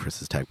was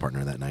Chris's tag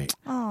partner that night.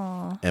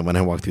 Aww. And when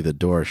I walked through the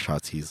door,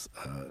 Shotzi's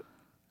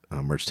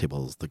merch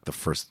table is like the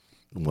first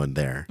one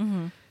there.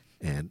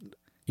 And,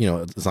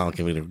 it's not like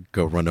I'm going to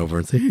go run over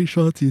and say, hey,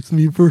 Shotzi, it's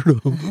me,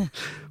 Berto.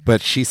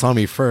 But she saw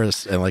me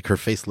first, and like her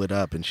face lit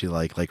up, and she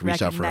like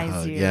reached out for a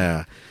hug. You.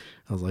 Yeah.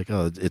 I was like,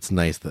 oh, it's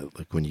nice that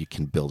like when you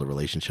can build a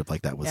relationship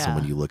like that with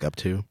someone you look up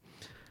to.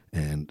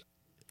 And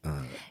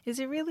is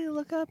it really a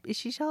look up? Is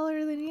she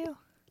taller than you?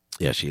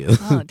 yeah, she is.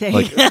 Oh, dang.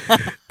 Like,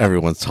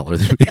 everyone's taller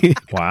than me.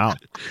 Wow.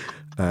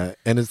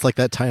 And it's like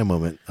that Taya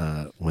moment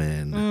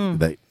when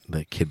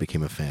that kid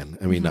became a fan.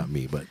 I mean, not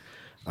me, but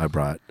I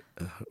brought,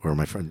 or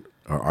my friend,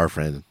 or our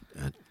friend,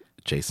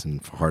 Jason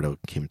Fajardo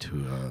came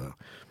to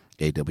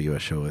AWS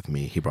show with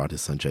me. He brought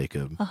his son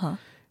Jacob.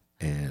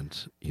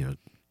 And,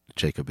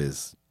 Jacob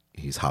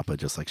he's Hapa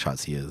just like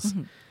Shotzi is.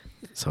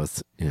 So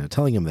it's,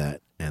 telling him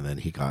that. And then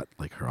he got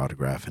like her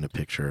autograph and a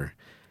picture.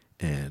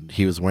 And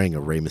he was wearing a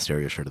Rey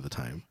Mysterio shirt at the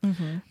time.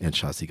 And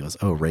Shotzi goes,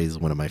 oh, Rey's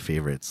one of my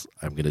favorites.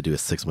 I'm going to do a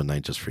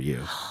 619 just for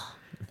you.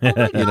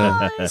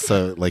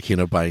 So like,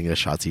 buying a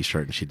Shotzi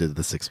shirt, and she did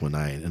the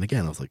 619. And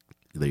again, I was like,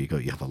 there you go.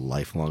 You have a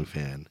lifelong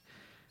fan.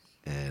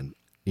 And,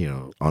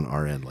 on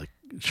our end, like,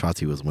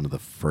 Shotzi was one of the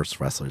first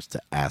wrestlers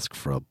to ask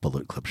for a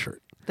Bullet Club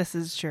shirt. This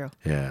is true.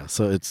 Yeah.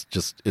 So it's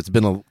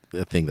been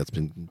a thing that's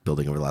been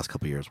building over the last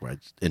couple of years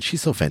and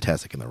she's so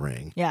fantastic in the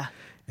ring. Yeah.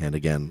 And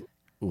again,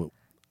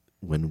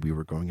 when we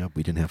were growing up,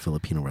 we didn't have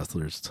Filipino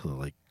wrestlers to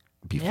like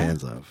be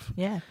fans of.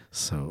 Yeah.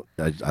 So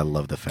I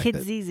love the fact Kids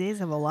that these days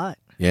have a lot.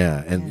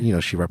 Yeah,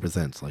 and she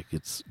represents, like,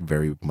 it's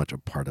very much a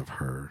part of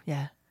her.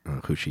 Yeah.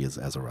 Who she is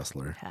as a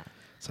wrestler. Yeah.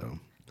 So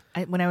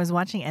when I was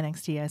watching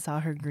NXT, I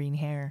saw her green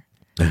hair.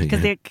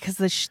 because Because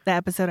the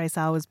episode I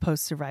saw was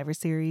post Survivor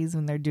Series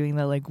when they're doing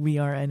the like We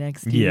Are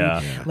NXT.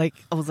 Yeah. Like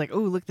I was like, oh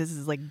look, this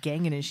is like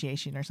gang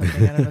initiation or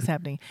something. I don't know what's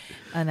happening.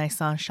 And I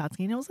saw Shotzi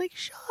and I was like,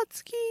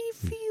 Shotzi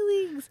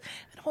feelings.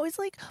 And I'm always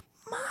like,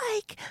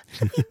 Mike,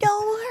 we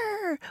know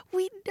her.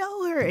 We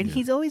know her. And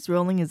he's always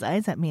rolling his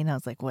eyes at me, and I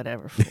was like,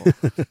 whatever, fool.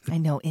 I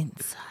know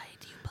inside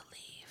you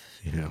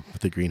believe. Yeah, but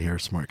the green hair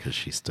is smart because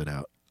she stood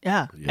out.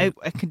 Yeah. Yeah.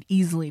 I could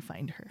easily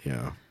find her.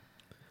 Yeah.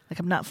 Like,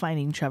 I'm not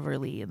finding Trevor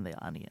Lee in the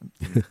audience.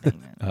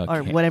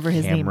 Or whatever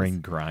his name is. Cameron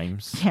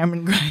Grimes.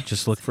 Cameron Grimes.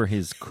 Just look for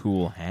his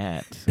cool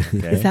hat.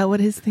 Okay? Is that what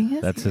his thing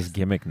is? That's his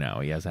gimmick now.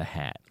 He has a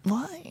hat.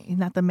 Why?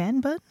 Not the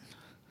man bun?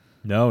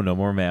 No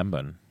more man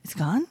bun. It's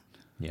gone?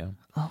 Yeah.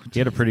 Oh, He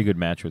had a pretty good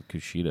match with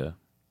Kushida.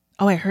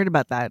 Oh, I heard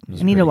about that. I need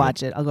pretty to good.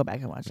 watch it. I'll go back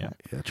and watch that.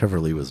 Yeah, Trevor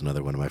Lee was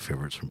another one of my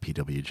favorites from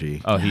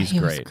PWG. Oh, he's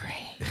He was great.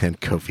 great. And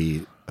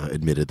Kofi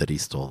admitted that he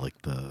stole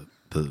like the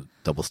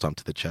double stomp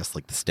to the chest,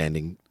 like the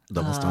standing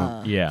double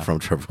stomp Yeah. from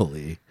Trevor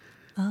Lee.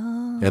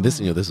 Oh. And this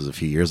was a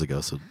few years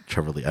ago, so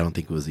Trevor Lee, I don't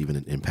think it was even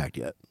an Impact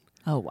yet.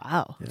 Oh,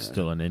 wow. Yeah.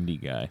 Still an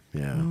indie guy.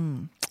 Yeah.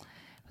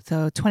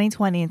 So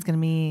 2020, it's going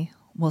to be,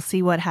 we'll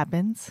see what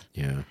happens.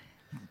 Yeah.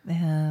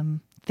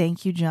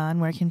 Thank you, John.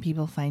 Where can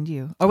people find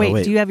you? Oh, wait,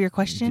 wait. do you have your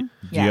question?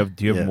 Do you have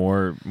Yeah.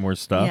 more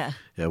stuff? Yeah.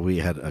 Yeah, we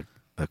had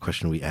a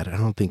question we added. I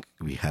don't think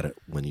we had it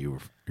when you were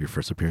your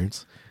first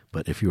appearance,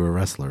 but if you were a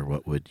wrestler,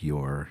 what would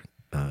your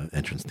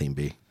entrance theme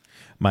be?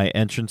 My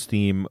entrance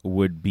theme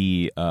would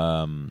be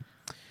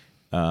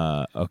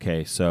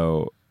okay,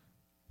 so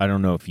I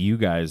don't know if you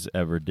guys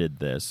ever did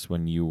this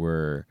when you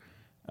were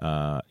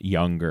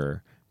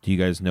younger. Do you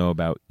guys know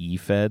about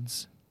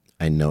eFeds?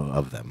 I know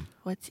of them.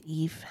 What's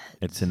EFED?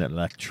 It's an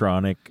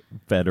electronic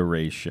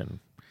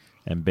federation.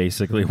 And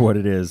basically what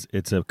it is,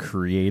 it's a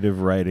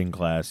creative writing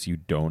class you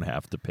don't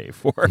have to pay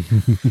for.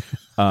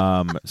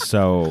 And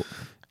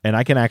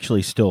I can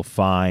actually still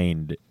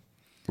find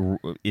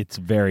it's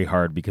very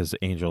hard because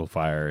Angel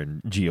Fire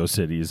and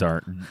GeoCities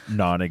aren't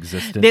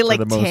non-existent They for like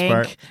the most tank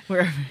part.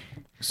 wherever.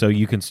 So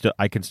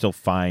I can still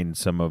find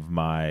some of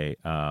my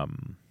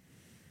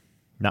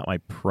not my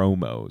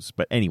promos,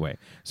 but anyway.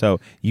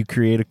 So you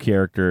create a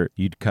character,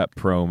 you'd cut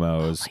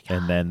promos,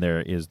 and then there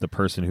is the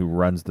person who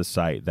runs the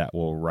site that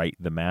will write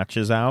the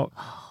matches out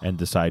and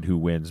decide who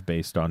wins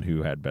based on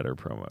who had better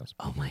promos.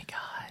 Oh my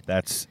god.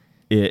 That's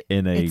it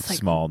in a It's like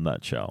small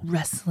nutshell.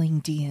 Wrestling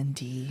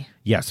D&D.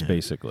 Yes,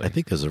 basically. I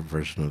think there's a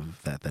version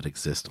of that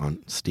exists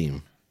on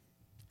Steam.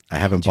 I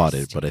haven't bought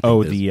it, but I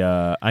think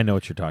I know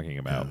what you're talking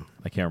about.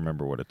 I can't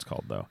remember what it's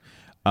called though.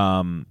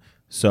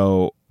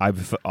 So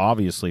I've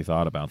obviously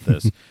thought about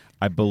this.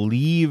 I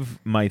believe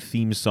my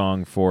theme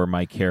song for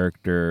my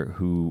character,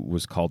 who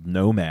was called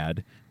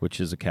Nomad, which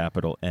is a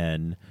capital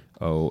NOMA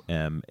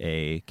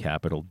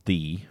capital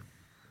D.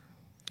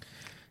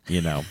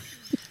 You know,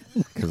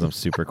 because I'm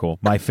super cool.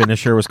 My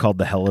finisher was called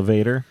the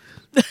Hellevator,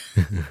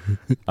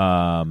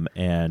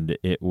 and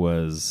it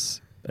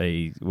was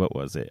what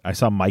was it? I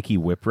saw Mikey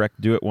Whipwreck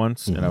do it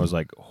once, and I was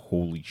like,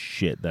 "Holy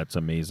shit, that's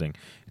amazing!"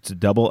 It's a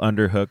double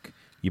underhook.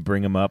 You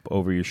bring them up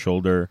over your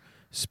shoulder,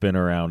 spin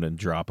around, and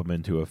drop them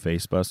into a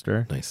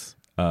facebuster. Nice.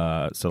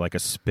 So like a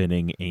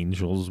spinning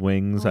angel's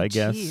wings, I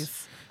guess.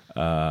 Geez.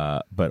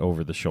 But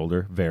over the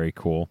shoulder. Very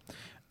cool.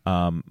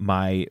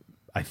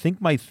 I think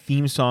my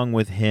theme song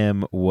with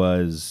him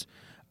was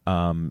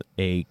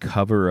a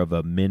cover of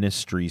a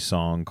Ministry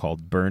song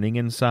called Burning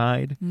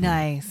Inside.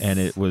 Nice. And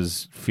it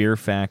was Fear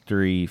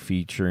Factory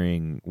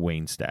featuring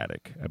Wayne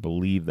Static. I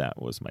believe that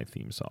was my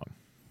theme song.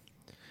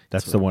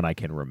 That's the one I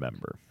can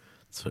remember.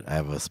 So I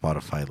have a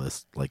Spotify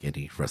list, like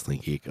any wrestling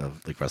geek,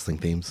 of like wrestling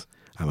themes.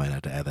 I might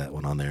have to add that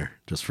one on there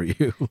just for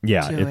you.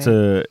 Yeah, it's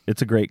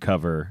a great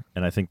cover,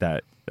 and I think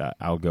that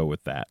I'll go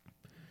with that.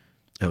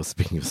 Oh,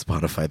 speaking of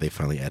Spotify, they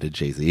finally added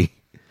Jay-Z.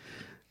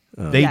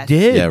 They Yes.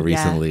 did? Yeah,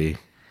 recently.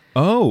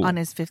 Oh, On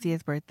his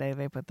 50th birthday,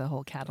 they put the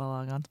whole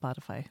catalog on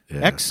Spotify.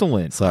 Yeah.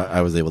 excellent. So I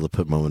was able to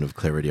put Moment of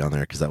Clarity on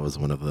there because that was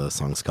one of the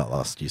songs Scott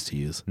Lost used to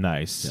use.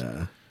 Nice.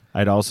 Yeah.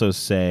 I'd also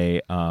say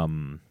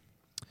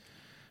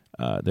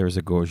there's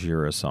a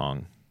Gojira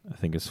song. I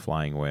think it's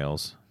Flying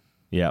Whales.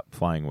 Yeah,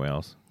 Flying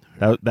Whales.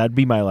 That'd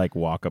be my like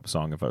walk-up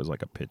song if I was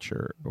like a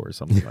pitcher or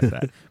something like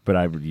that. But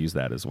I would use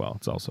that as well.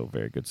 It's also a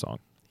very good song.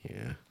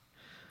 Yeah.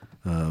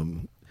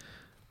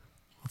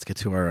 Let's get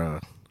to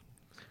our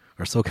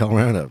SoCal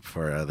roundup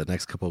for the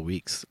next couple of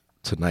weeks.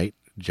 Tonight,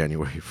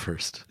 January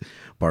 1st,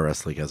 Bar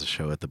Wrestling has a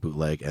show at the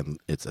Bootleg, and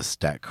it's a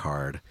stat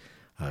card.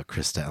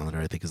 Chris Statlander,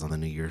 I think, is on the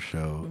New Year's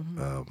show.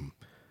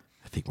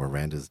 I think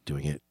Miranda's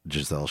doing it.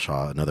 Giselle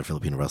Shaw, another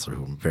Filipino wrestler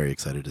who I'm very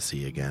excited to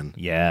see again.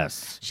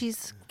 Yes.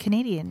 She's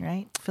Canadian,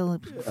 right?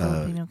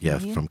 Filipino Yeah,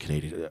 Canadian? from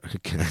Canada. I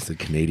said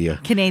Canada.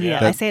 Canadian.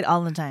 Yeah. I say it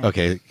all the time.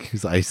 Okay,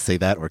 'cause I say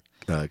that or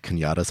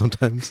Kenyatta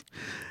sometimes.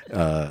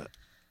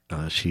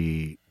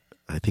 She,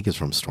 I think, is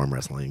from Storm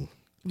Wrestling.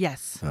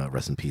 Yes.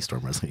 Rest in peace,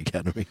 Storm Wrestling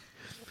Academy.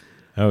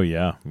 Oh,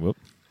 yeah. Whoop.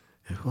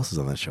 Who else is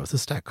on that show? It's a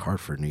stat card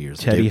for New Year's.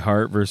 Teddy Dave-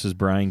 Hart versus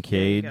Brian There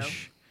you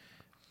Cage.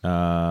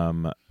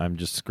 I'm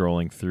just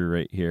scrolling through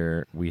right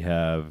here. We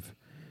have,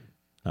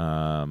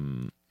 oh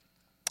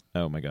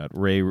my God,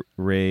 Ray,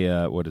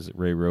 what is it?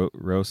 Ray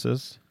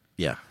Rosas?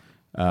 Yeah.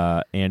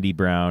 Andy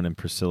Brown and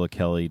Priscilla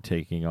Kelly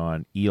taking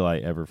on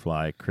Eli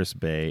Everfly, Chris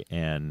Bay,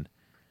 and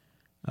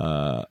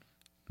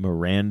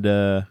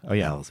Miranda. Oh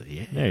yeah,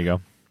 Yeah. there you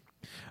go.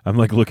 I'm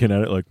like looking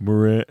at it like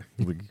Miranda,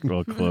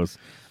 well close.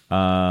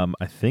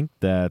 I think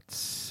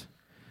that's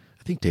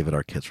I think David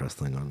Arquette's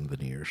wrestling on the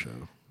New Year's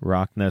show.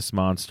 Rock Nest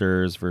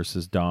Monsters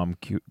versus Dom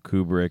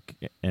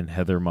Kubrick and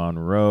Heather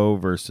Monroe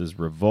versus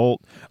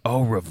Revolt.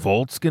 Oh,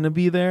 Revolt's going to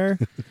be there?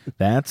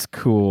 That's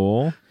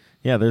cool.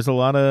 Yeah, there's a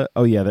lot of...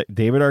 Oh, yeah,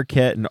 David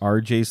Arquette and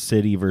RJ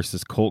City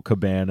versus Colt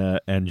Cabana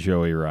and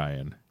Joey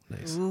Ryan.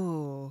 Nice.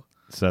 Ooh.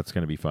 So that's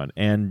going to be fun.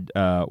 And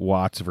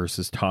Watts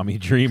versus Tommy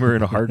Dreamer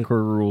in a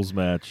hardcore rules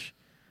match.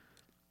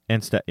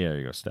 And there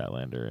you go,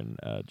 Statlander and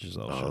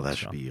Giselle. Oh, that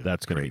should be a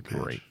That's going to be great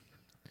match. great.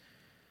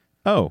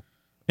 Oh,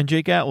 and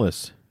Jake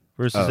Atlas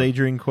versus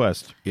Adrian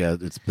Quest. Yeah,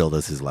 it's billed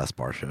as his last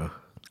bar show.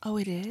 Oh,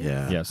 it is?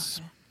 Yeah. Yes.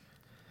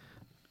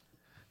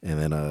 And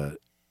then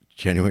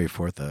January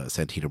 4th,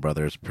 Santino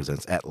Brothers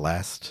presents At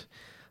Last.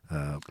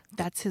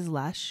 That's his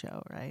last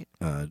show, right?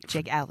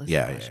 Jake Atlas.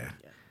 Yeah.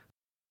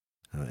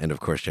 And of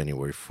course,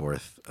 January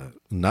 4th,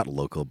 not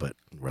local, but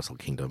Wrestle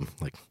Kingdom.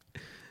 Like,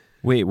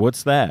 Wait,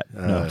 what's that?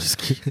 No, I'm just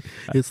kidding.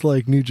 it's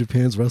like New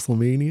Japan's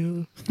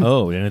WrestleMania.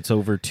 Oh, and it's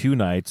over 2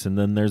 nights, and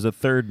then there's a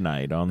third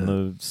night on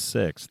the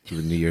 6th. The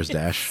New Year's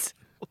Dash.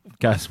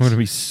 Guys, I'm going to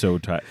be so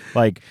tired.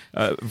 Like,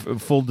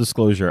 full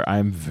disclosure,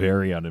 I'm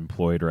very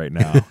unemployed right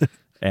now.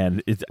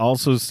 And it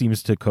also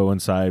seems to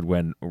coincide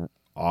when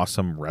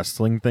awesome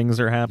wrestling things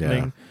are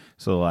happening. Yeah.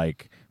 So,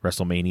 like,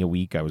 WrestleMania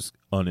week, I was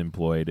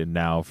unemployed. And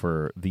now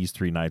for these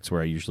 3 nights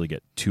where I usually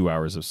get 2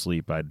 hours of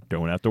sleep, I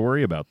don't have to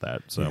worry about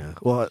that. So, Yeah.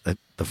 Well,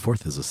 the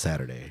 4th is a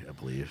Saturday, I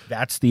believe.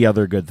 that's the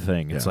other good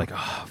thing. It's Yeah. like,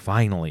 oh,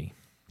 finally.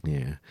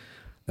 Yeah.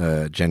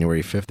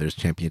 January 5th, there's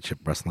Championship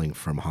Wrestling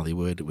from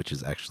Hollywood, which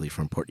is actually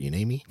from Port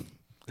Unami.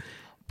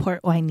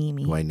 Port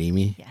Wainimi.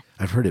 Wainimi? Yeah.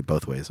 I've heard it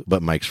both ways,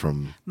 but Mike's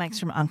from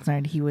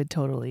Oxnard. He would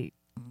totally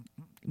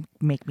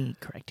make me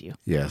correct you.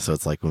 Yeah, so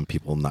it's like when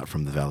people not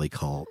from the valley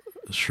call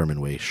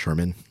Sherman Way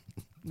Sherman.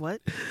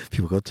 What?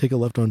 People go, take a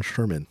left on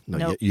Sherman. No,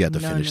 Nope. you have to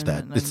No, finish no,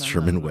 that. no, It's no,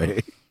 Sherman no.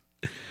 Way.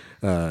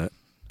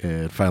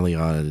 And finally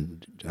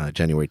on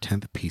January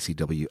 10th,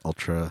 PCW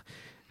Ultra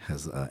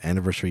has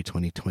Anniversary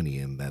 2020,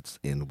 and that's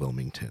in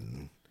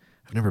Wilmington.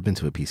 I've never been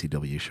to a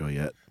PCW show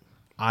yet.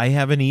 I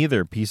haven't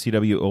either.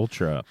 PCW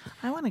Ultra.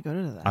 I want to go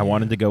to that. I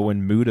wanted to go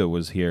when Muda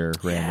was here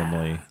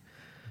randomly,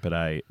 but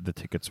the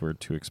tickets were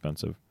too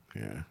expensive.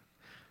 Yeah.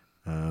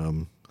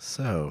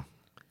 So,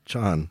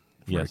 John,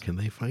 where Yes. can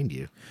they find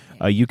you?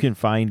 You can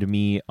find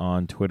me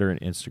on Twitter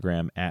and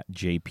Instagram at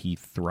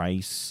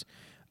JPThrice.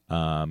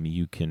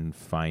 You can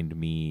find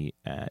me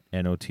at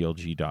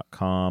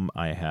notlg.com.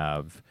 I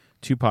have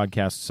 2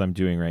 podcasts I'm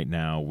doing right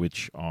now,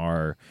 which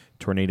are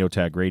Tornado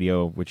Tag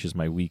Radio, which is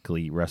my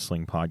weekly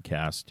wrestling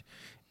podcast,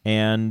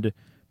 and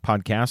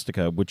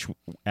Podcastica, which,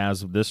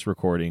 as of this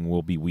recording,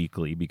 will be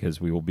weekly because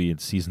we will be in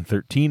season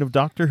 13 of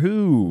Doctor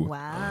Who.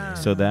 Wow.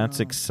 So that's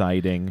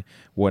exciting.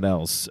 What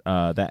else?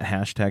 That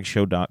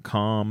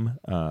hashtagshow.com,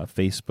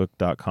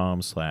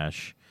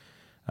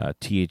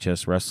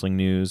 facebook.com/THS Wrestling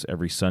News.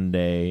 Every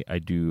Sunday, I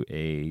do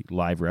a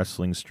live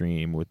wrestling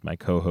stream with my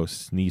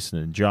co-hosts, Neeson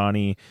and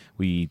Johnny.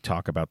 We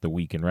talk about the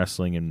week in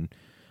wrestling and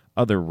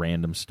other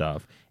random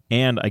stuff.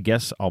 And I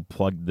guess I'll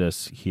plug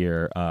this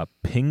here,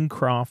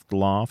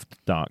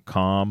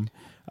 pingcroftloft.com.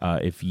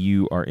 If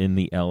you are in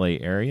the LA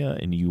area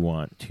and you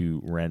want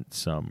to rent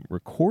some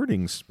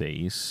recording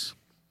space,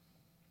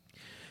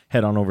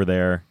 head on over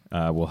there.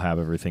 We'll have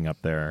everything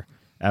up there.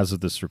 As of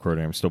this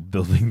recording, I'm still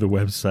building the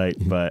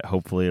website, but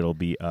hopefully it'll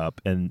be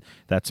up. And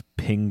that's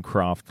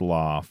Pingcroft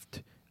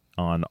Loft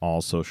on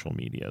all social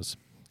medias.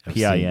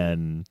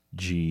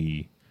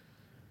 PINGCROFTLOFT.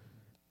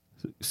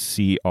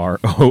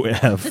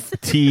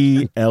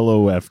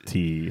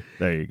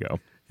 There you go.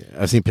 Yeah,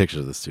 I've seen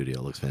pictures of the studio.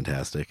 It looks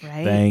fantastic.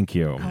 Right? Thank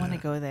you. I want to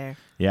go there.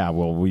 Yeah,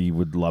 well, we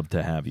would love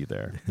to have you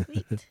there.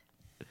 Sweet.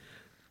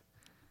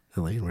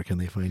 Elaine, where can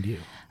they find you?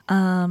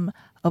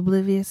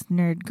 Oblivious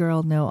Nerd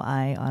Girl No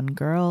Eye on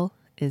Girl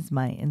is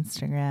my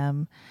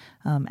Instagram.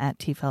 At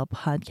TFL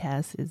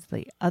Podcast is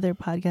the other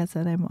podcast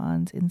that I'm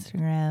on's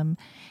Instagram.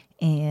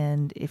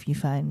 And if you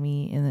find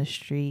me in the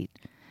street,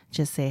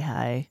 just say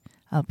hi.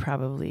 I'll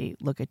probably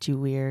look at you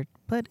weird,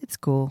 but it's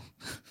cool.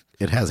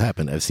 It has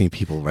happened. I've seen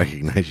people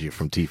recognize you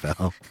from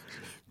TFL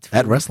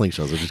at wrestling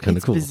shows, which is kind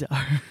of cool.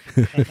 Bizarre.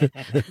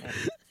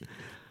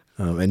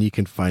 And you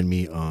can find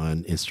me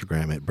on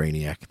Instagram at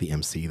Brainiac, the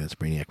MC. That's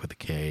Brainiac with a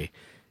K.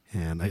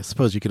 And I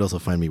suppose you could also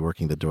find me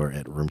working the door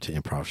at Room to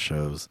Improv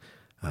shows.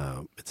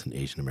 It's an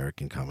Asian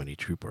American comedy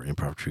troupe or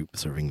improv troupe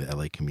serving the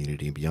LA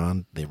community and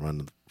beyond. They run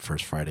the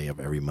first Friday of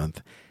every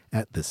month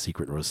at the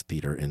Secret Rose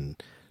Theater in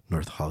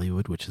North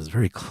Hollywood, which is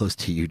very close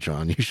to you,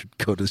 John. You should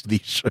go to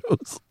these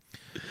shows.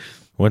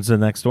 When's the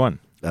next one?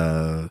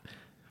 Well,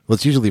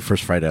 it's usually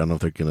first Friday. I don't know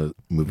if they're going to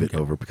move it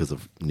over because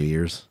of New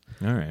Year's.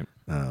 All right.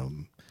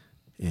 And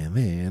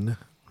then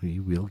we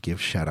will give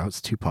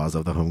shout-outs to Paws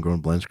of the Homegrown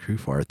Blends crew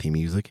for our theme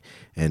music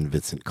and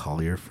Vincent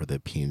Collier for the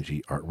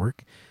PNG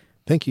artwork.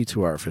 Thank you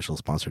to our official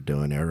sponsor,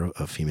 Dough & Arrow,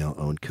 a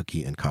female-owned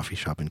cookie and coffee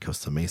shop in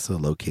Costa Mesa,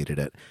 located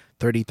at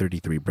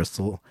 3033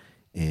 Bristol.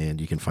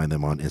 And you can find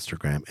them on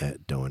Instagram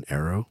at Dough &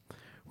 Arrow.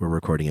 We're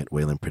recording at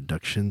Wayland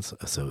Productions,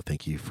 so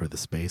thank you for the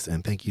space.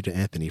 And thank you to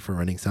Anthony for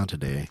running sound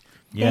today.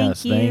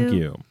 Yes, thank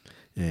you.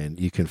 And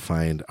you can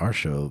find our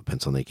show,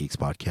 Pencil Neck Geeks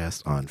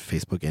Podcast, on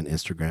Facebook and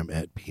Instagram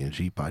at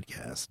PNG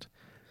Podcast.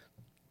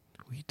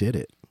 We did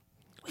it.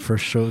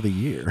 First show of the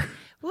year.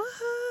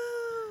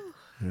 Woohoo!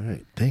 All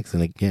right. Thanks.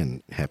 And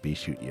again, happy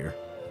shoot year.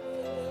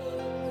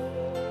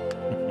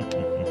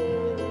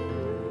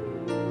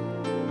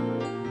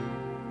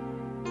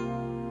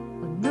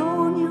 I've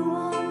known you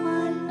all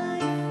my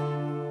life.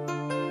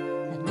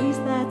 At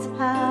least that's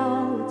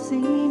how it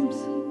seems.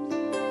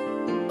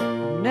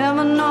 I've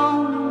never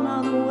known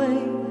another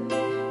way.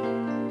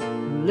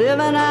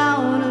 Living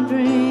out a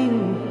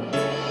dream.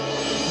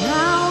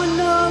 Now I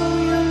know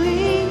you're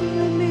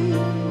leaving me,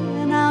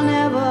 and I'll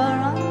never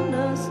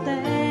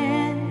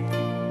understand.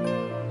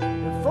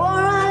 Before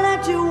I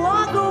let you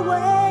walk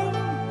away,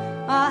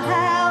 I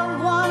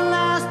have one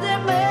last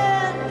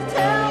demand.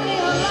 Tell me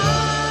a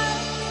lie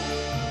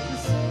to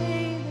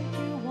say that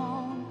you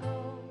won't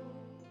go.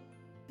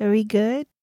 Are we good?